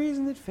some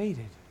reason it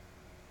faded.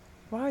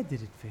 Why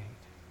did it fade?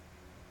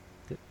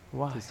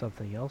 Why? did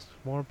something else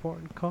more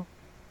important come?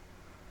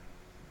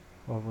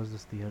 Or was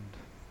this the end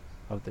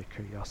of their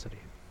curiosity?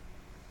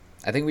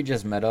 I think we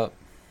just met up.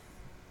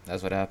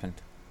 That's what happened.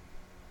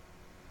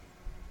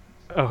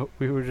 Oh,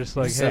 we were just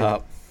like, What's hey,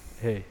 up?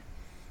 hey,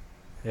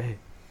 hey,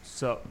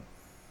 Sup?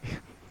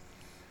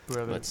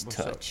 Brother, Let's what's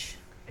up? touch.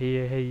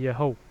 hey, yeah,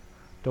 ho,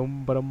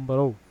 dum ba dum ba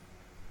do,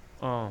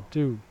 Oh,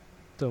 do,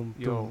 dum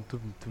Yo,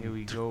 dum dum. here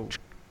we go.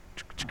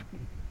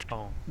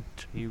 Oh,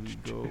 here we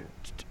go.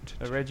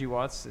 Reggie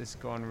Watts is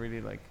going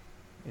really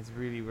it's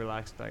really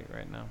relaxed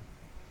right now.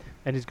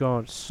 And he's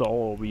going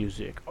soul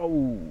music.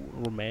 Oh,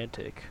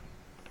 romantic.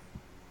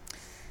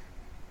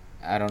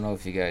 I don't know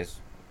if you guys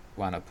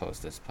want to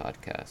post this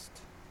podcast.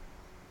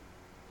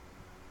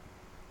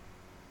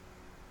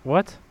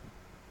 What?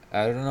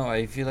 I don't know.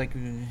 I feel like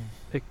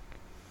Like-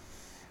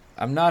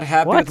 I'm not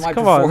happy What? with my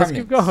Come on, performance. let's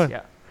keep going.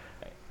 Yeah.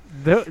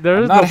 There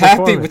I'm is not no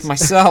happy with performance.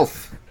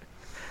 myself.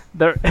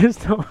 There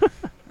is no.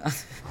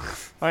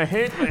 I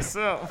hate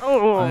myself.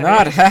 Oh, I'm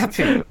not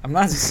happy. I'm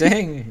not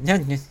saying.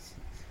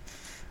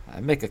 I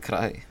make a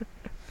cry.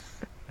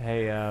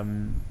 Hey,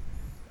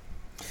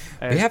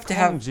 We as have to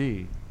have-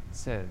 Kong-ji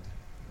said,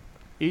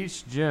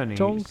 each journey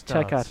Don't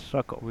check out starts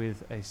Suckle.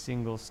 with a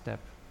single step.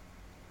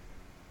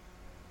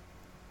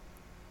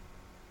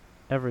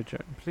 Every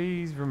journey.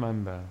 Please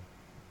remember,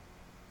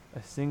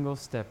 a single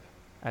step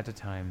at a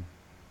time.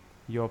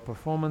 Your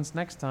performance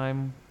next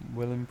time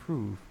will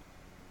improve,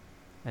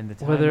 and the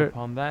time Whether-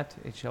 upon that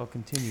it shall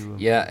continue.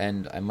 Yeah,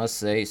 and I must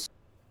say,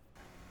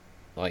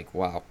 like,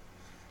 wow,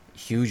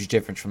 huge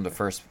difference from the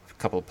first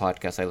couple of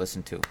podcasts I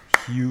listened to.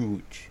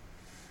 Huge.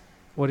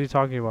 What are you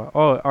talking about?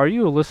 Oh, are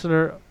you a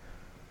listener?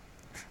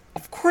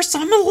 Of course,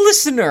 I'm a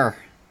listener.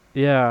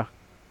 Yeah.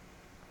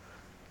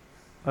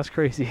 That's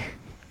crazy.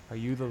 Are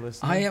you the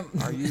listener? I am-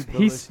 Are you the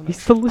He's listener?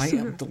 he's the I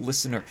listener. am the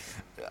listener.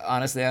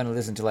 Honestly, I only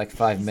listened to like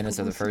 5 He's the minutes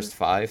of the listener. first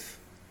 5.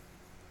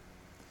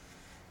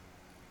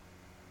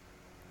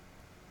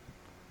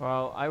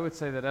 Well, I would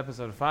say that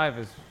episode 5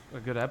 is a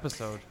good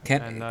episode.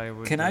 Can- and I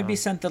would, Can I be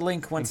sent the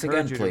link once again,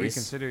 encourage you to please?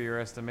 reconsider your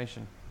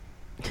estimation.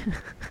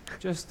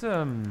 Just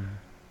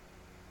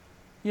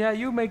yeah,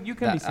 you can be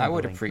That- sent I the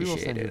would link. We will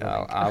appreciate send you it.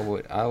 the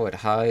link. I would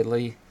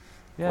highly.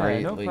 Yeah,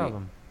 no greatly-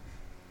 problem.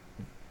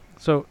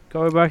 So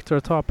going back to our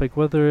topic,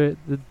 whether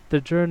the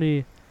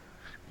journey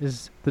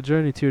is the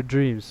journey to your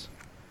dreams,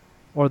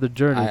 or the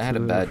journey I to had a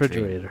the bad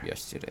refrigerator, dream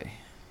yesterday.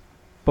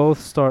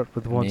 both start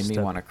with It one made me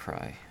step. want to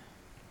cry.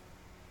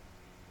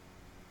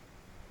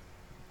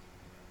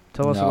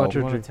 Tell us No. about You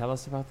your want dream. to tell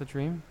us about the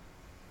dream?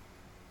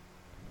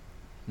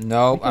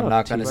 No, We I'm cannot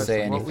not going to tease.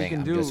 say What we anything. can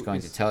I'm do just going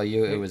to is- tell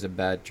you it Wait. was a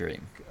bad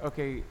dream.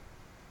 Okay.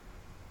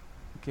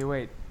 Okay,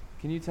 wait.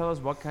 Can you tell us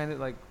what kind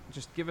of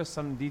just give us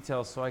some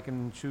details so I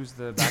can choose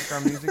the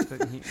background music that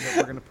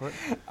we're gonna put?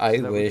 I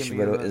that we wish, can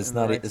be but in the- it's in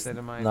the not. right It's state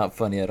of mind. not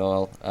funny at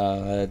all.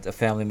 A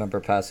family member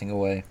passing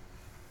away.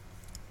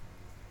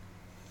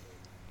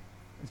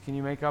 Can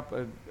you make up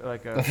a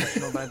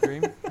fictional bad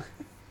dream?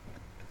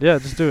 Yeah,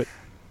 just do it.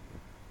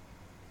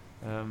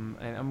 And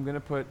I'm gonna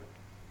put.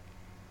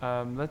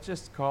 Let's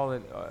just call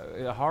it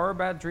a horror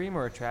bad dream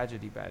or a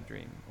tragedy bad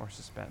dream or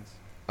suspense.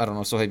 I don't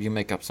know. So have you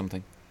make up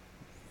something?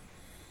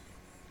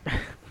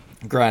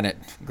 Granite.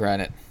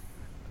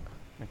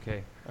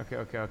 Okay.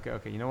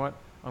 You know what?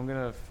 I'm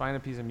gonna find a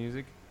piece of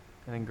music,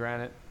 and then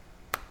Granite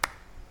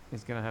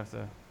is gonna have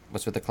to.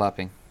 What's with the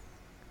clapping?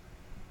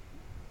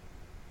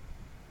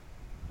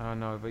 I don't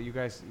know, but you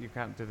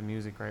can't do the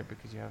music right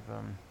because you have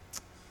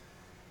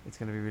it's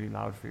gonna be really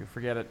loud for you.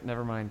 Forget it.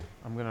 Never mind.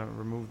 I'm gonna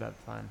remove that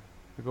plan.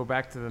 We go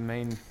back to the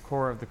main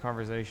core of the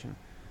conversation.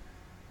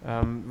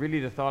 Really,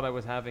 the thought I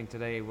was having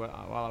today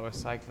while I was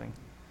cycling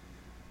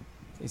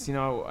is,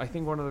 I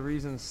think one of the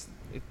reasons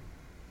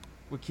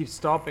we keep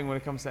stopping when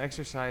it comes to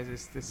exercise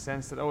is this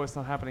sense that it's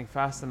not happening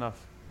fast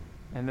enough.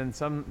 And then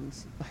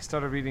I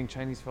started reading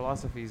Chinese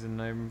philosophies,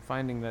 and I'm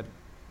finding that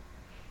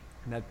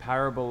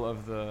parable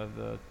of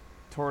the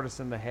tortoise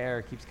and the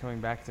hare keeps coming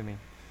back to me.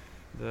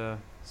 The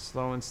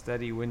slow and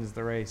steady wins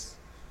the race.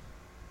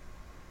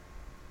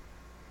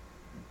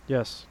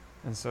 Yes.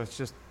 And so it's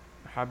just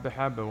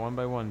habba, one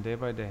by one, day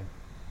by day.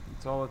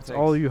 That's all it It's takes.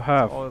 all you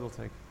have. That's all it'll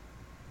take.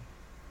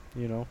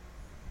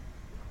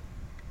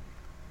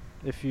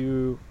 If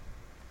you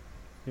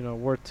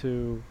were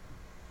to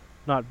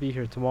not be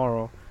here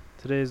tomorrow,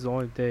 today is the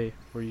only day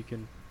where you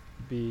can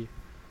be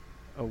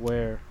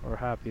aware or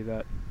happy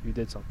that you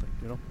did something,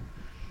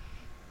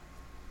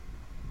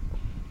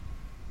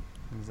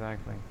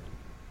 Exactly.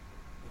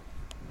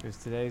 Because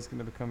today's going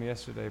to become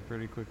yesterday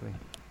pretty quickly.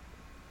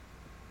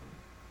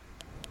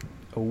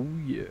 Oh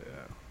yeah.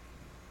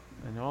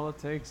 And all it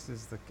takes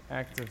is the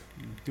act of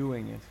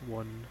doing it.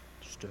 One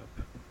step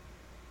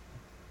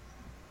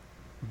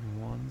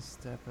One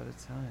step at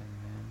a time,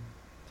 man.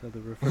 to the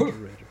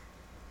refrigerator.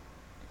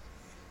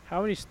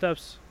 How many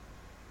steps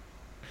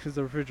is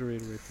the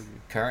refrigerator away from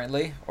you?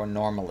 Currently or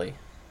normally?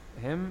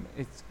 Him,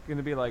 it's going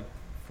to be like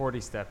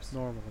 40 steps.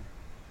 Normally.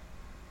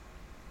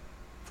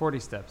 40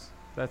 steps.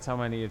 That's how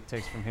many it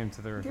takes from him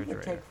to the Give or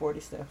refrigerator. take 40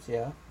 steps,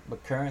 yeah.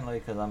 But currently,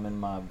 because I'm in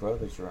my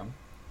brother's room,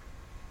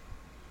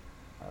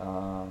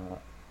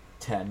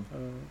 10.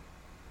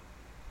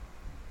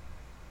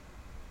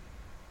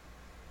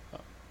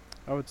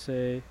 I would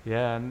say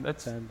Yeah, and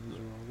that's 10 is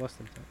wrong. Less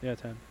than 10. Yeah,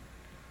 10.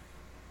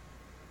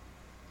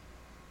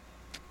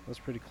 That's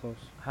pretty close.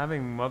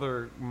 having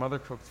mother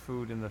cooked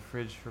food in the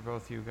fridge for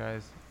both you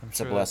guys. I'm It's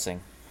a sure that's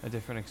blessing. a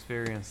different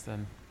experience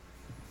than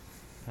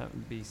that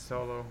would be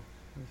solo.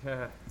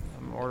 Yeah,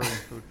 I'm ordering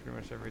food pretty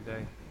much every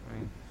day. I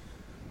mean,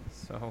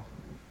 so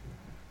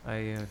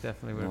I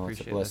definitely would No, it's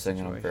a appreciate that blessing,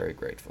 and I'm situation. very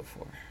grateful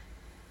for.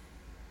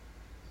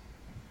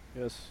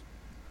 Yes.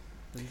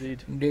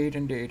 Indeed.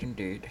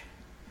 Indeed.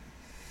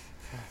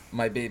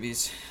 My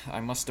babies,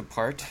 I must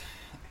depart,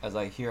 as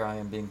I hear I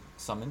am being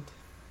summoned.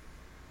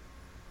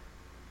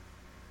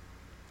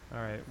 All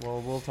right.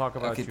 Well, we'll talk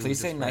about Okay, you please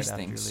just say right nice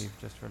after things. you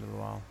leave, just for a little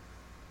while.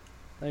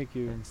 Thank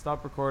you. And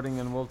stop recording,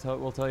 and we'll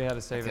tell you how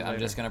to save Okay, it I'm later.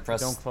 just gonna press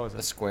Don't close the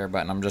it. square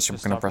button. I'm just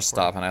Just gonna stop press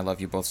recording. stop, and I love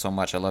you both so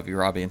much. I love you,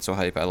 Robbie, and so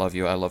hype. I love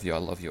you.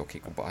 Okay,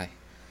 goodbye.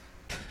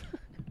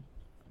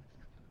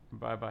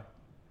 Bye bye.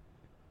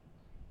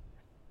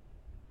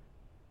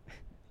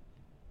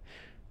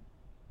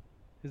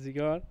 Is he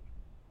gone?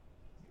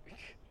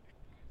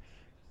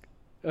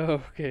 Oh,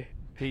 okay.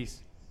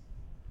 Peace.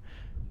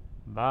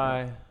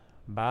 Bye.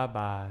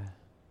 Bye.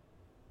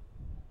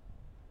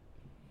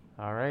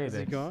 All right. Is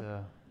he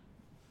gone?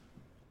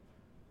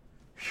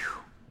 He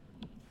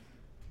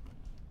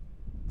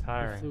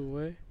Tiring. flew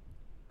away.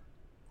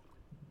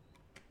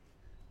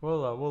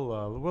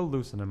 We'll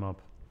loosen him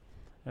up,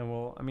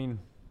 and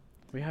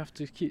We have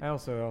to keep I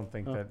also don't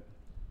think Oh. that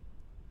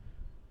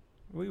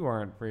we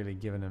weren't really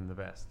giving him the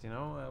best. You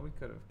know, we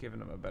could have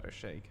given him a better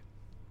shake.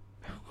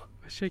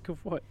 a shake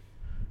of what?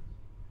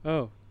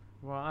 Oh,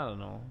 Well, I don't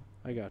know.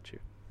 I got you.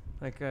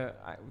 Like,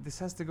 this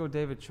has to go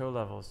David Cho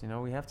levels. You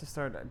know, we have to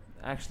start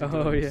actually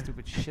Oh, doing yeah.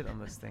 stupid shit on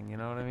this thing. You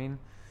know what I mean?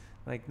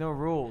 Like, no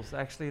rules.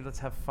 Actually, let's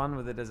have fun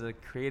with it as a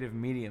creative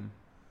medium.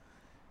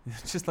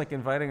 It's just like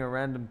inviting a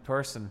random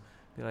person,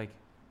 be like,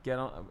 get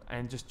on,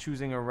 and just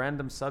choosing a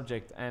random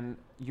subject, and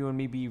you and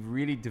me be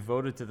really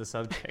devoted to the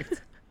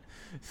subject.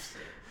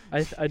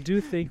 I do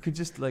You think. could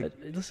just like,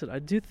 Listen, I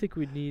do think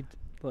we need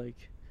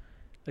like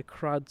a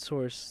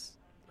crowdsource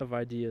of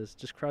ideas,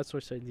 just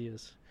crowdsource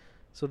ideas,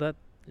 so that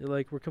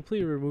like we're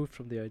completely removed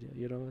from the idea.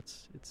 You know,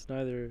 it's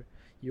neither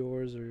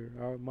yours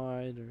or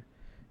mine, or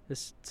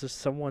it's just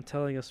someone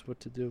telling us what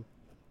to do.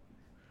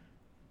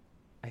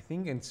 I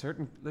think in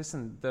certain,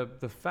 listen, the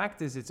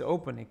fact is it's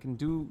open. It can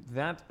do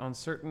that on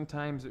certain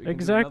times. It can do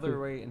Exactly. another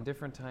way in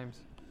different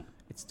times.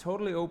 It's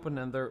totally open,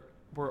 and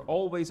we're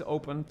always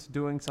open to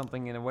doing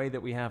something in a way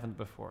that we haven't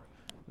before.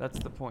 That's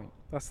the point.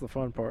 That's the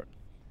fun part.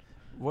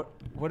 What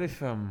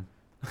if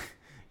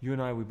you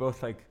and I, we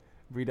both like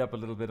read up a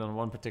little bit on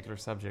one particular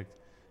subject,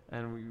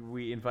 and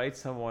we invite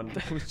someone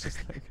who's just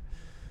like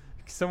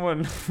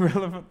someone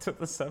relevant to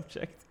the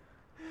subject.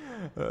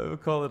 We'll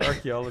call it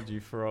archaeology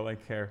for all I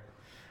care.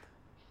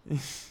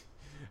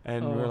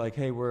 And we're Oh. like,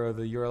 hey, we're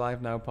the You're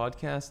Alive Now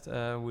podcast.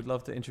 We'd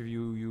love to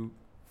interview you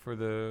for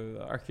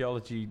the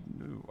archaeology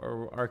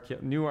or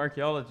new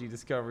archaeology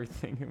discovery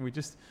thing. And we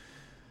just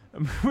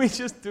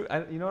do.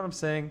 You know what I'm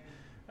saying?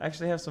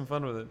 Actually, have some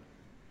fun with it.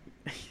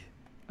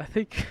 I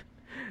think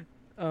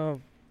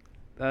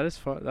that is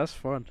fun. That's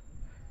fun.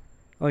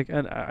 Like,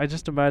 and I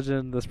just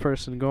imagine this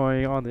person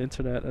going on the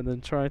internet and then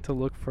trying to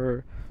look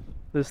for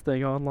this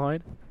thing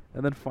online,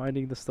 and then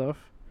finding the stuff,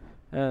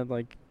 and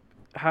like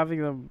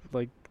having them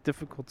like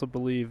difficult to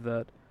believe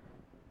that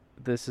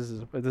this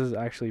is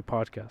actually a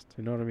podcast.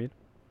 You know what I mean?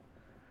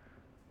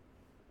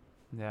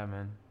 Yeah,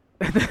 man.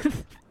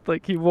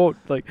 Like he won't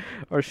like,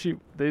 or she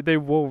they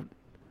won't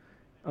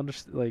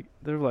understand. Like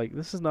they're like,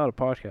 this is not a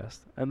podcast,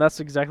 and that's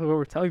exactly what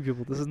we're telling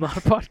people. This is not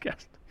a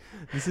podcast.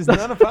 This is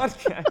not a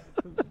podcast.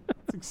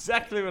 That's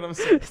exactly what I'm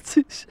saying.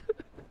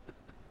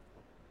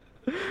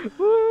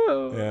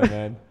 Whoa. Yeah,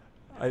 man.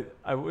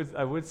 I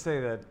would say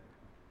that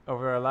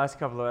over our last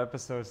couple of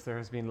episodes, there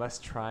has been less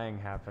trying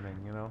happening.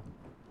 You know,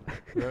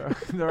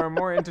 there are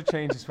more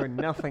interchanges where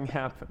nothing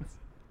happens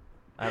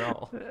at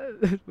all.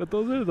 But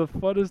those are the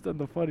funnest and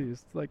the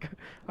funniest. Like,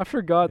 I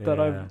forgot that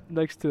Yeah. I'm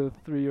next to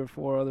 3 or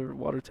 4 other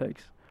water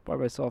tanks by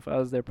myself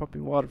as they're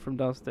pumping water from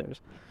downstairs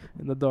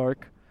in the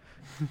dark,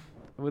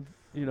 with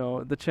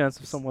the chance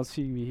of someone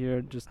seeing me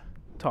here just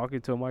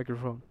talking to a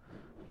microphone.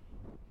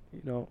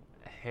 You know,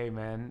 Hey,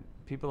 man.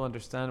 People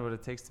understand what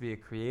it takes to be a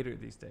creator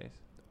these days.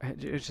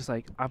 and it's just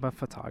like, I'm a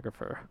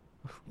photographer.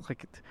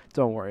 Like,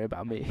 don't worry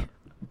about me.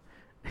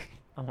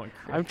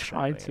 I'm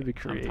trying to be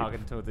creative. I'm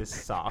talking to this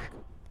sock.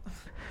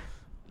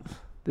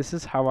 This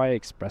is how I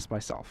express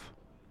myself.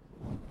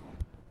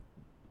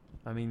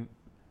 I mean,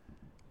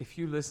 if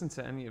you listen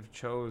to any of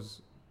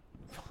Cho's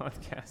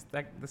podcast,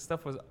 the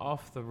stuff was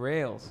off the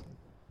rails.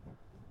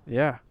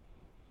 Yeah.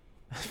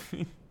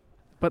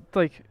 But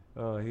like,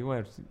 Oh, he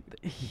went.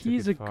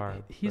 he's it far,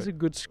 he's but- a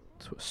good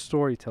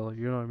storyteller.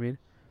 You know what I mean?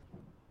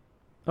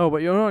 Oh,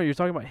 but you're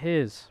talking about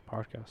his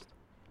podcast.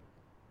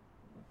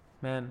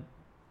 Man,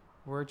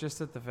 we're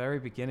just at the very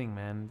beginning,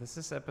 man. This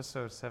is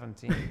episode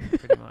 17,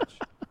 pretty much.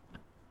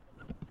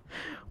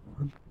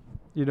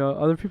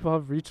 Other people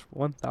have reached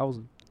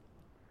 1,000.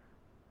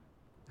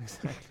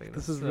 Exactly. This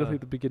Let's, is really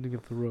the beginning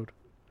of the road.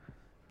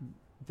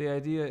 the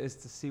idea is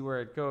to see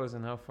where it goes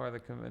and how far the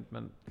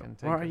commitment can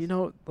take Or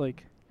us.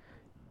 like,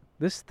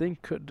 this thing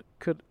could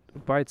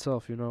by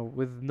itself,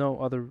 with no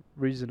other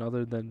reason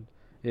other than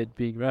it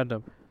being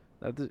random.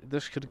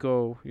 This could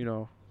go.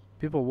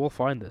 People will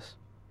find this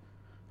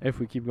if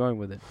we keep going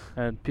with it,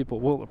 and people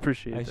will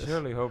appreciate I this.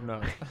 surely hope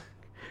not.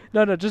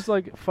 No, just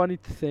like funny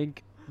to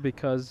think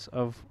because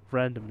of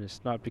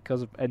randomness, not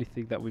because of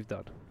anything that we've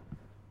done.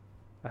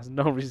 Has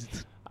no reason.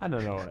 I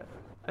don't know.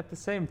 At the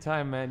same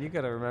time, man, you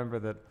got to remember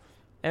that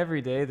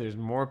every day there's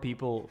more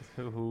people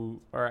who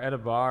are at a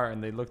bar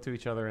and they look to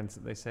each other and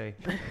they say,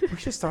 "We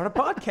should start a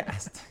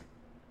podcast."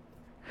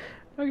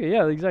 Okay,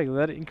 yeah, exactly.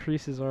 That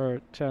increases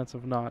our chance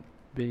of not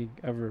being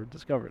ever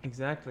discovered,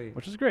 Exactly.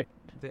 which is great.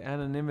 The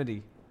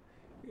anonymity.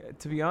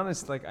 To be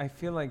honest, like I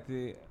feel like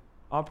the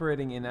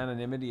operating in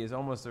anonymity is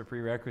almost a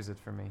prerequisite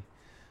for me.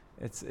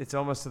 It's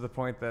almost to the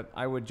point that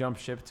I would jump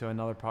ship to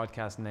another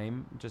podcast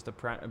name, just a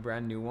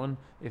brand new one,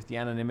 if the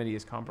anonymity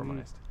is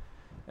compromised.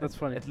 That's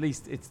funny. At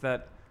least it's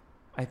that.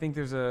 I think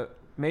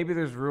maybe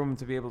there's room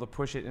to be able to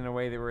push it in a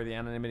way that where the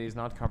anonymity is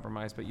not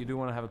compromised, but you do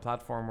want to have a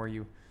platform where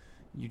you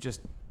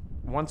just,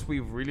 once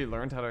we've really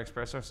learned how to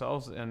express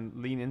ourselves and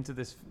lean into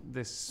this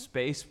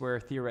space where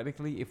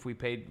theoretically, if we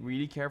paid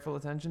really careful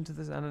attention to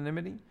this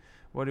anonymity,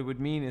 what it would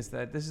mean is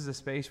that this is a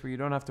space where you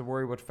don't have to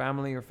worry what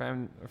family or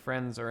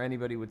friends or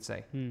anybody would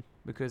say,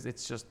 because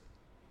it's just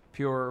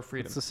pure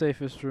freedom. It's the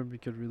safest room you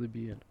could really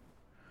be in.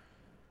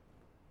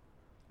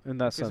 In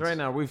that sense. Because right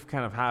now we've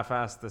kind of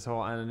half-assed this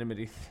whole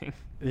anonymity thing.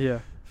 Yeah.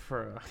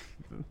 For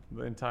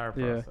the entire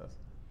process.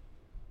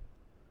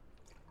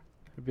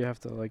 You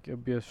have to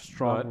it'd be a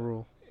strong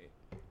rule.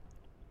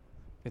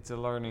 It's a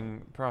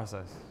learning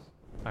process,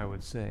 I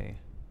would say.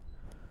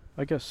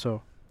 I guess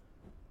so.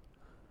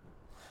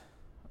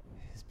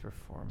 His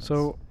performance.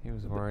 So he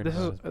was worried. This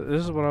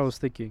is what I was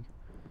thinking.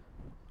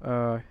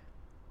 I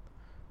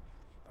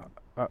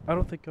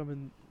don't think I'm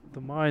in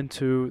the mind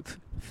to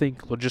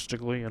think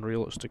logistically and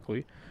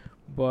realistically,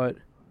 but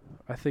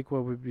I think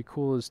what would be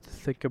cool is to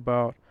think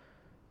about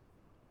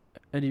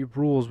any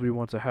rules we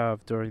want to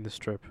have during this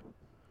trip.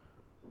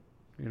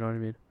 You know what I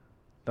mean?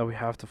 That we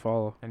have to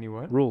follow. Any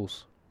what?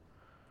 Rules.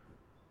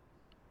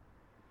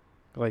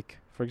 Like,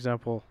 for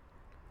example,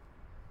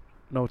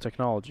 no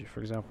technology,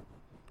 for example.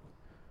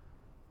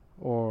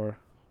 Or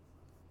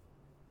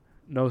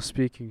no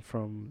speaking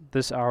from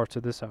this hour to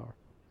this hour.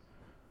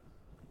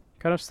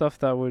 Kind of stuff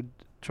that would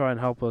try and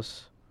help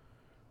us,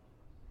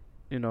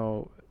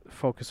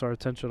 focus our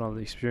attention on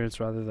the experience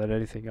rather than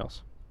anything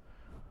else.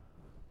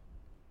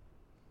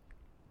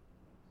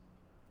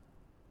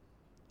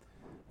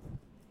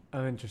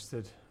 I'm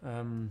interested.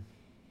 I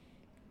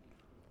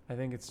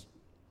think it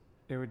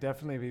would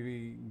definitely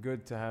be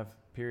good to have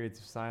periods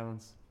of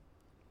silence.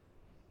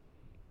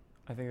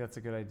 I think that's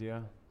a good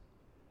idea.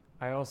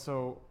 I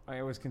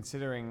was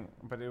considering,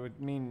 but it would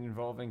mean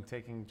involving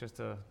taking just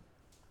a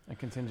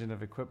contingent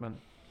of equipment,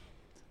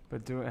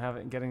 but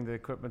getting the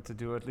equipment to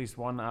do at least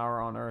 1 hour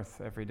on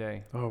Earth every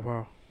day. Oh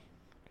wow!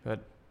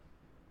 But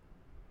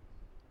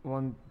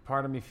one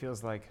part of me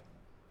feels like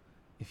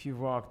if you've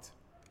walked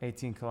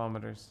 18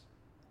 kilometers,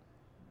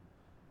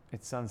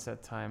 it's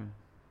sunset time,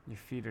 your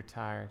feet are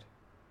tired,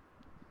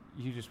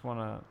 you just want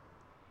to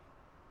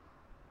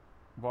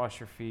wash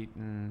your feet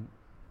and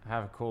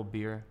have a cold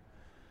beer.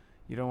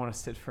 You don't want to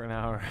sit for an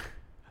hour.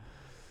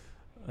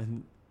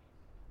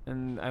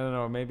 And I don't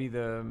know, maybe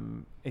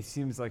it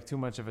seems like too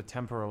much of a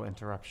temporal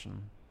interruption.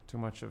 Too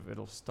much of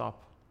it'll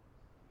stop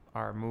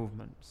our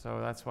movement. So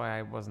that's why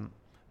I wasn't,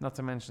 not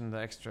to mention the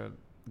extra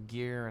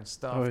gear and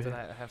stuff that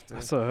I have to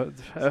be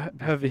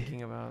heavy.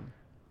 Thinking about.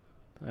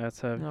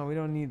 That's heavy. No, we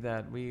don't need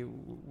that. We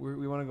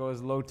want to go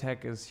as low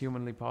tech as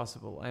humanly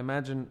possible. I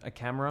imagine a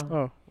camera.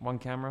 Oh. One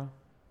camera.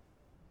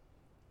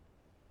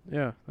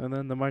 Yeah, and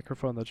then the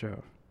microphone that you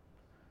have.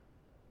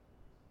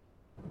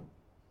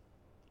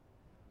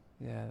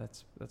 Yeah,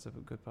 that's a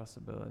good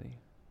possibility.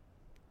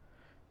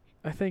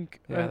 I think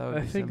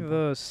I think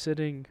the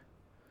sitting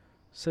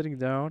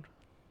down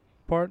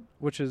part,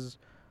 which is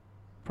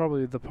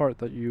probably the part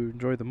that you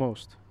enjoy the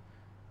most,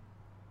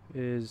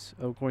 is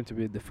going to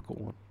be a difficult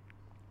one,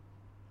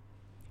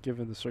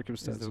 given the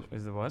circumstances.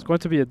 Is the what? It's going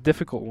to be a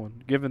difficult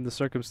one, given the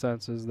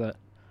circumstances that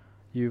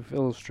you've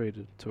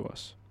illustrated to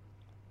us.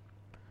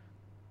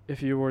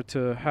 If you were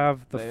to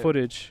have the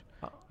footage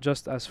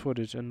just as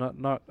footage and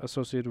not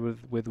associated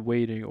with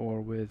waiting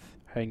or with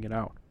hanging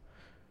out,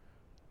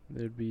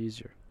 it'd be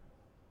easier,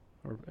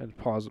 and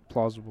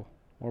plausible,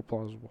 more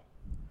plausible.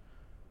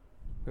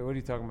 Wait, what are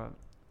you talking about?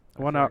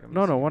 1 hour?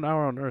 No, 1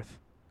 hour on Earth.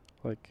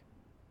 Like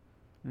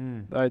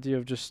the the idea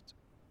of just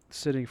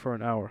sitting for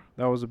an hour.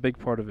 That was a big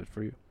part of it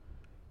for you.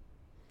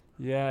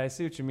 Yeah, I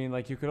see what you mean.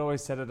 Like you could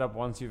always set it up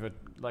once you've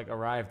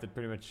arrived at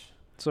pretty much.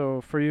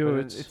 So for you,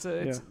 it's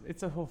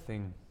a whole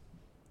thing.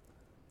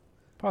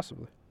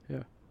 Possibly,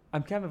 yeah.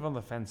 I'm kind of on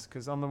the fence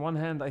because on the one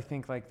hand, I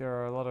think there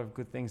are a lot of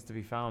good things to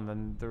be found,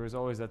 and there is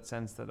always that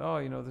sense that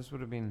this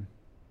would have been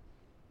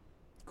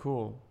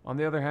cool. On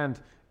the other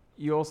hand,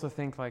 you also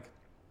think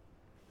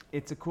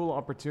it's a cool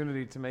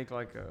opportunity to make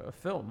a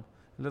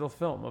little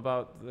film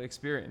about the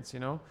experience,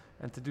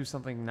 and to do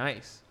something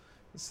nice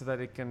so that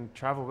it can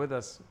travel with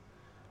us.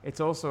 It's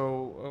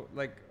also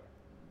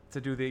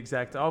to do the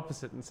exact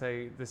opposite and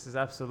say this is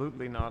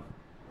absolutely not.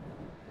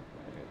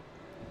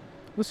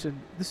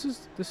 Listen, this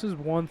is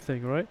one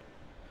thing, right?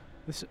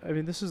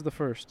 This is the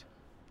first.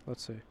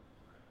 Let's say.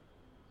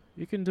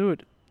 You can do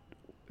it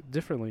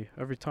differently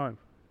every time.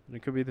 And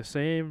it could be the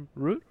same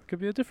route, it could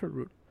be a different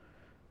route.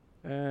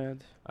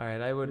 And all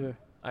right,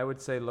 I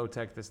would say low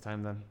tech this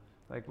time then.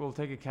 We'll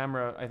take a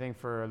camera, I think,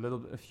 for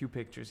a few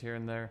pictures here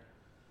and there,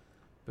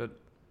 but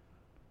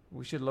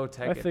we should low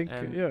tech it. I think,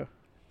 yeah.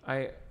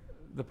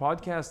 The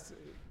podcast,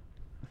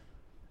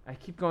 I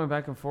keep going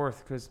back and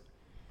forth because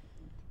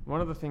one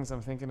of the things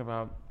I'm thinking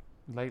about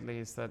lately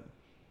is that,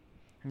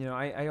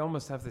 I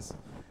almost have this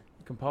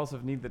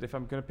compulsive need that if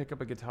I'm going to pick up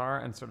a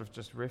guitar and sort of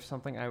just riff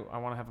something, I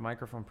want to have a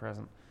microphone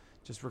present.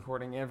 just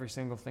recording every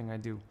single thing I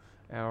do,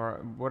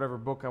 or whatever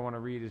book I want to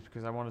read is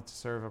because I want it to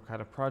serve a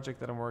kind of project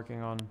that I'm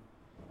working on,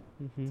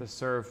 to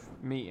serve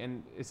me,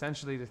 and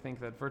essentially to think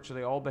that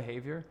virtually all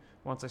behavior,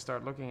 once I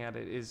start looking at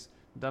it, is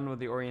done with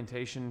the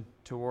orientation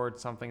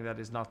towards something that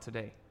is not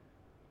today.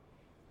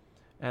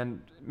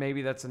 And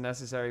maybe that's a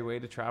necessary way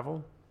to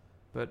travel,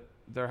 but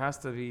there has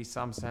to be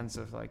some sense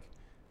of like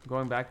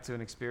going back to an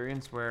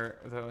experience where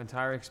the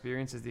entire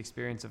experience is the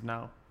experience of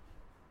now.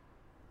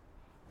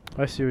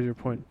 I see your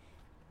point.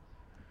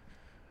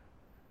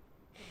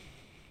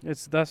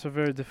 That's a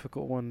very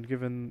difficult one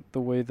given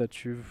the way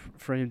that you've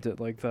framed it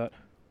like that.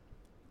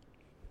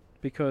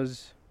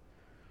 Because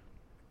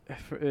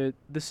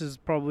this is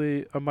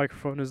probably a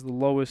microphone is the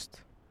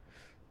lowest,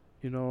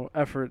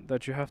 effort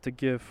that you have to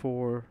give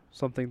for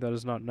something that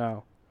is not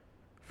now,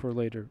 for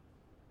later.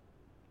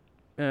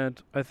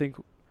 And I think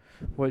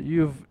what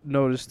you've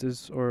noticed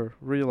is, or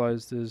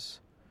realized is,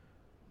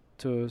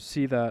 to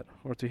see that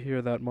or to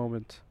hear that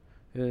moment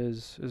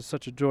is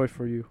such a joy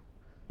for you.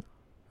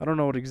 I don't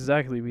know what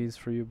exactly it means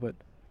for you, but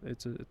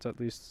it's at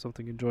least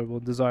something enjoyable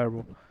and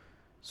desirable.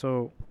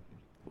 So,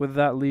 with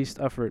that least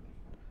effort,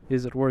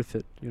 is it worth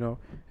it?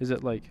 Is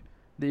it like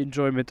the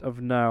enjoyment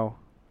of now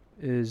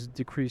is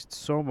decreased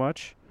so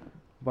much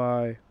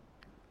by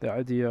the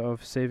idea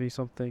of saving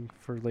something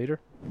for later?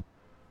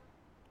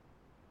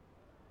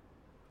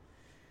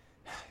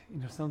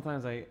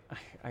 Sometimes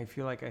I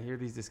feel like I hear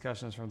these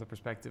discussions from the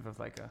perspective of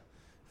like a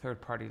third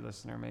party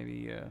listener,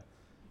 maybe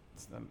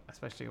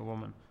especially a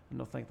woman, and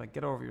they'll think like,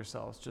 get over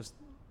yourselves, just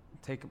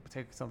take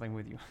something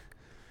with you.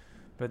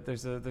 But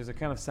there's a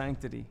kind of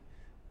sanctity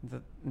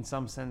that in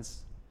some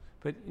sense,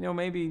 but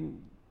maybe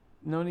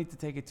no need to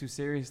take it too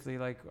seriously.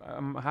 Like,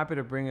 I'm happy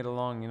to bring it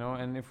along,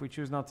 and if we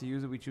choose not to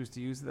use it, we choose to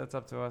use it. That's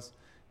up to us,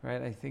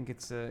 right? I think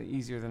it's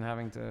easier than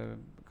having to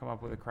come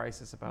up with a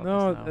crisis about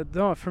this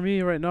now. No, for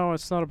me right now,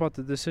 it's not about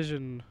the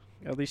decision,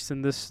 at least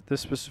in this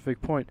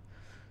specific point.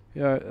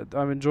 Yeah,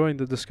 I'm enjoying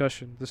the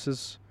discussion.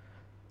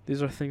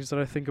 These are things that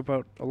I think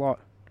about a lot,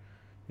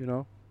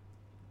 the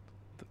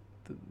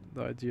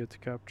idea to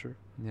capture.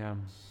 Yeah,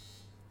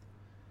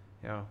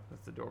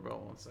 that's the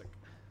doorbell. 1 sec.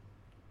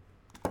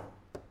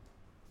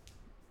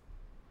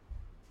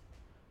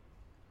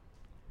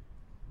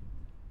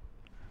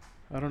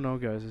 I don't know,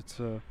 guys. It's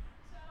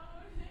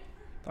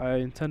I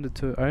intended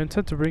to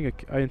bring a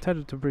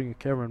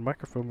camera and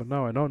microphone, but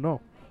now I don't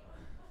know.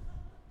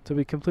 To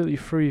be completely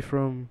free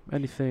from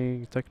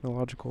anything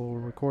technological or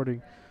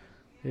recording,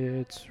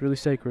 it's really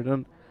sacred.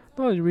 And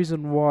the only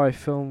reason why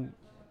film,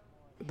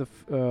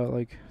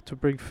 to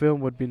bring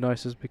film would be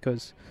nice is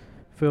because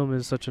film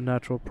is such a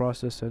natural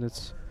process, and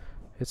it's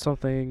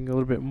something a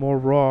little bit more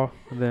raw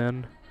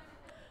than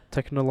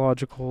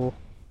technological,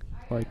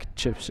 like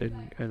chips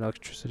and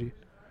electricity.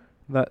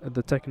 That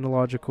the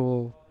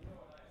technological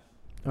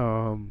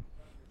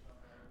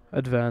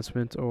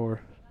advancement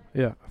or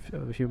the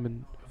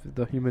human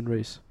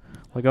race,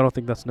 like, I don't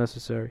think that's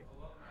necessary,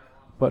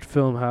 but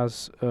film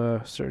has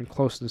a certain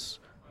closeness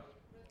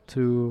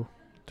to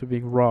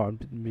being raw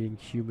and being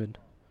human.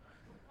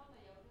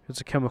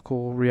 It's a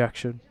chemical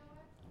reaction,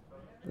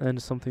 and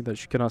it's something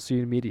that you cannot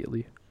see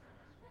immediately,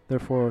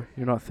 therefore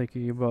you're not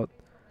thinking about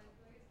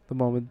the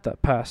moment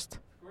that passed,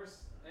 Of course,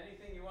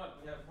 anything you want.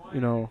 We have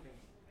wine,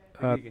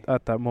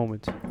 at that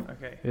moment.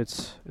 Okay.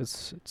 It's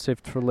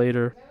saved for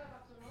later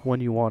when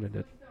you wanted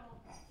it.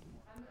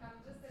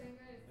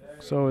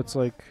 So it's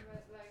like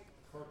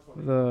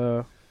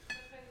the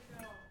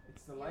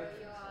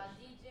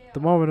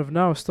moment of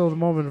now is still the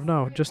moment of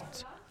now,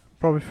 just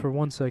probably for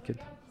 1 second.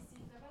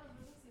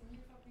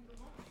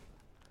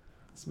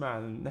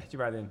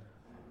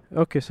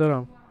 Okay,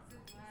 salam.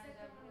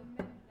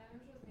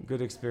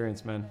 Good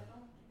experience, man.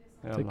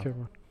 Take care,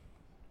 man.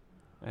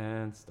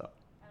 And stop.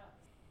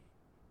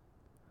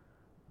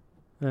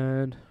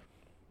 And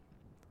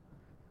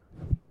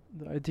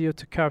the idea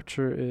to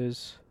capture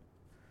is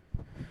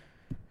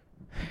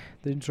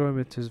the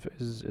enjoyment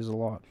is a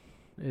lot.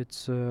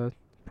 It's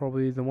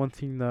probably the one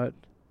thing that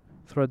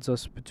threads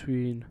us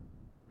between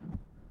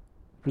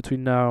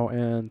now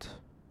and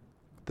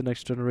the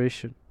next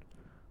generation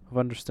of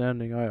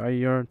understanding. I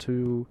yearn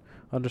to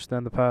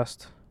understand the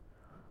past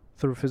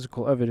through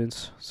physical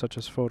evidence, such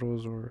as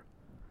photos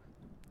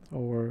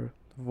or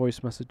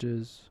voice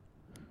messages,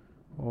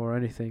 or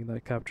anything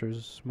that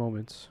captures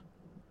moments.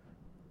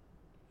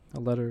 A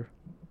letter.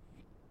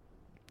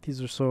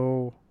 These are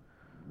so,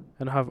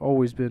 and have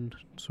always been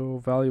so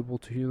valuable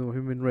to the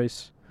human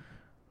race,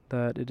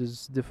 that it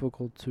is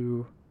difficult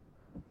to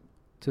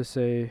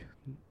say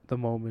the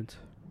moment.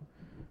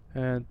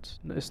 And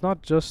it's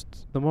not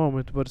just the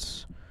moment, but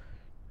it's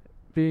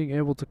being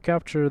able to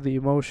capture the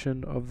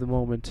emotion of the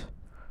moment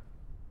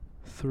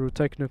through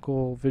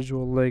technical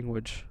visual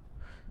language.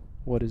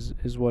 What is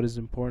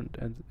important,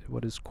 and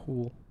what is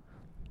cool,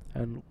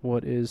 and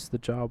what is the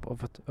job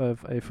of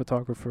a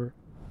photographer.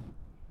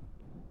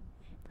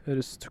 It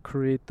is to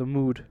create the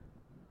mood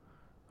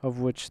of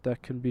which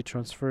that can be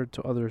transferred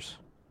to others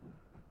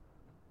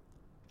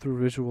through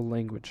visual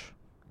language.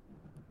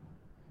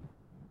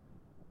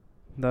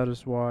 that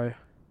is why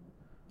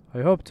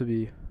I hope to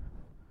be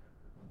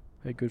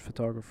a good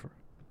photographer,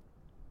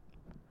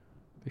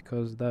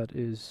 because that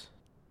is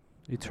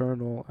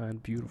eternal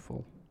and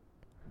beautiful.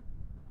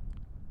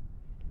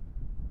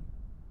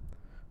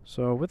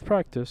 So with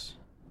practice,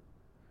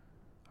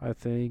 I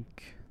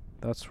think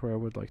that's where I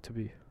would like to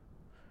be.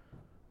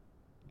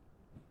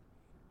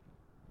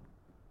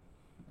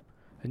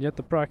 And yet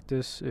the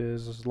practice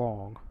is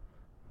long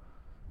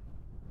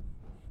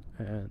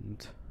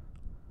and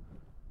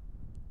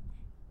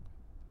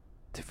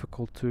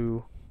difficult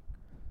to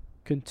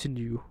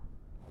continue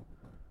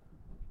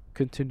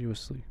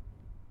continuously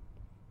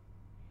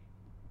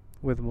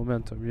with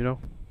momentum, you know?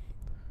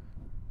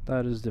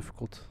 That is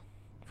difficult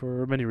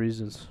for many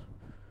reasons.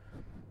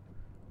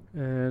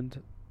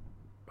 And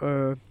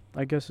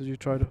I guess as you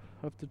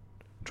have to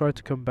try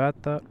to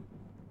combat that,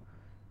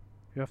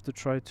 you have to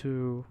try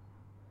to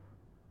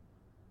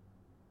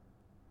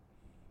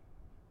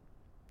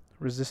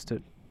resist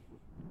it.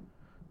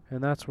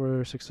 And that's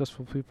where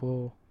successful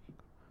people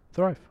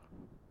thrive.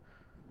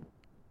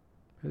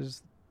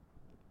 Is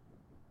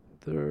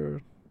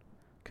their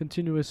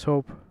continuous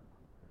hope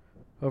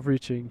of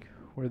reaching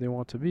where they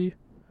want to be,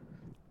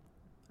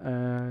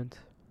 and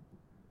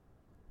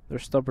their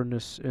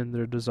stubbornness in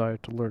their desire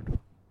to learn,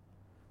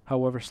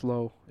 however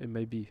slow it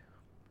may be.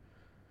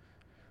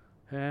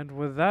 And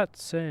with that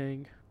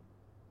saying,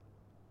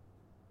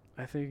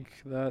 I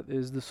think that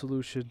is the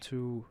solution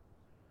to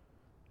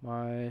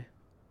my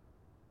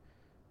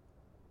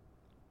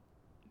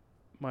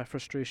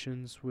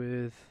frustrations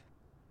with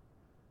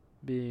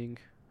being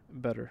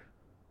better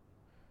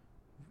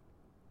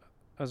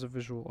as a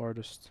visual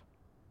artist.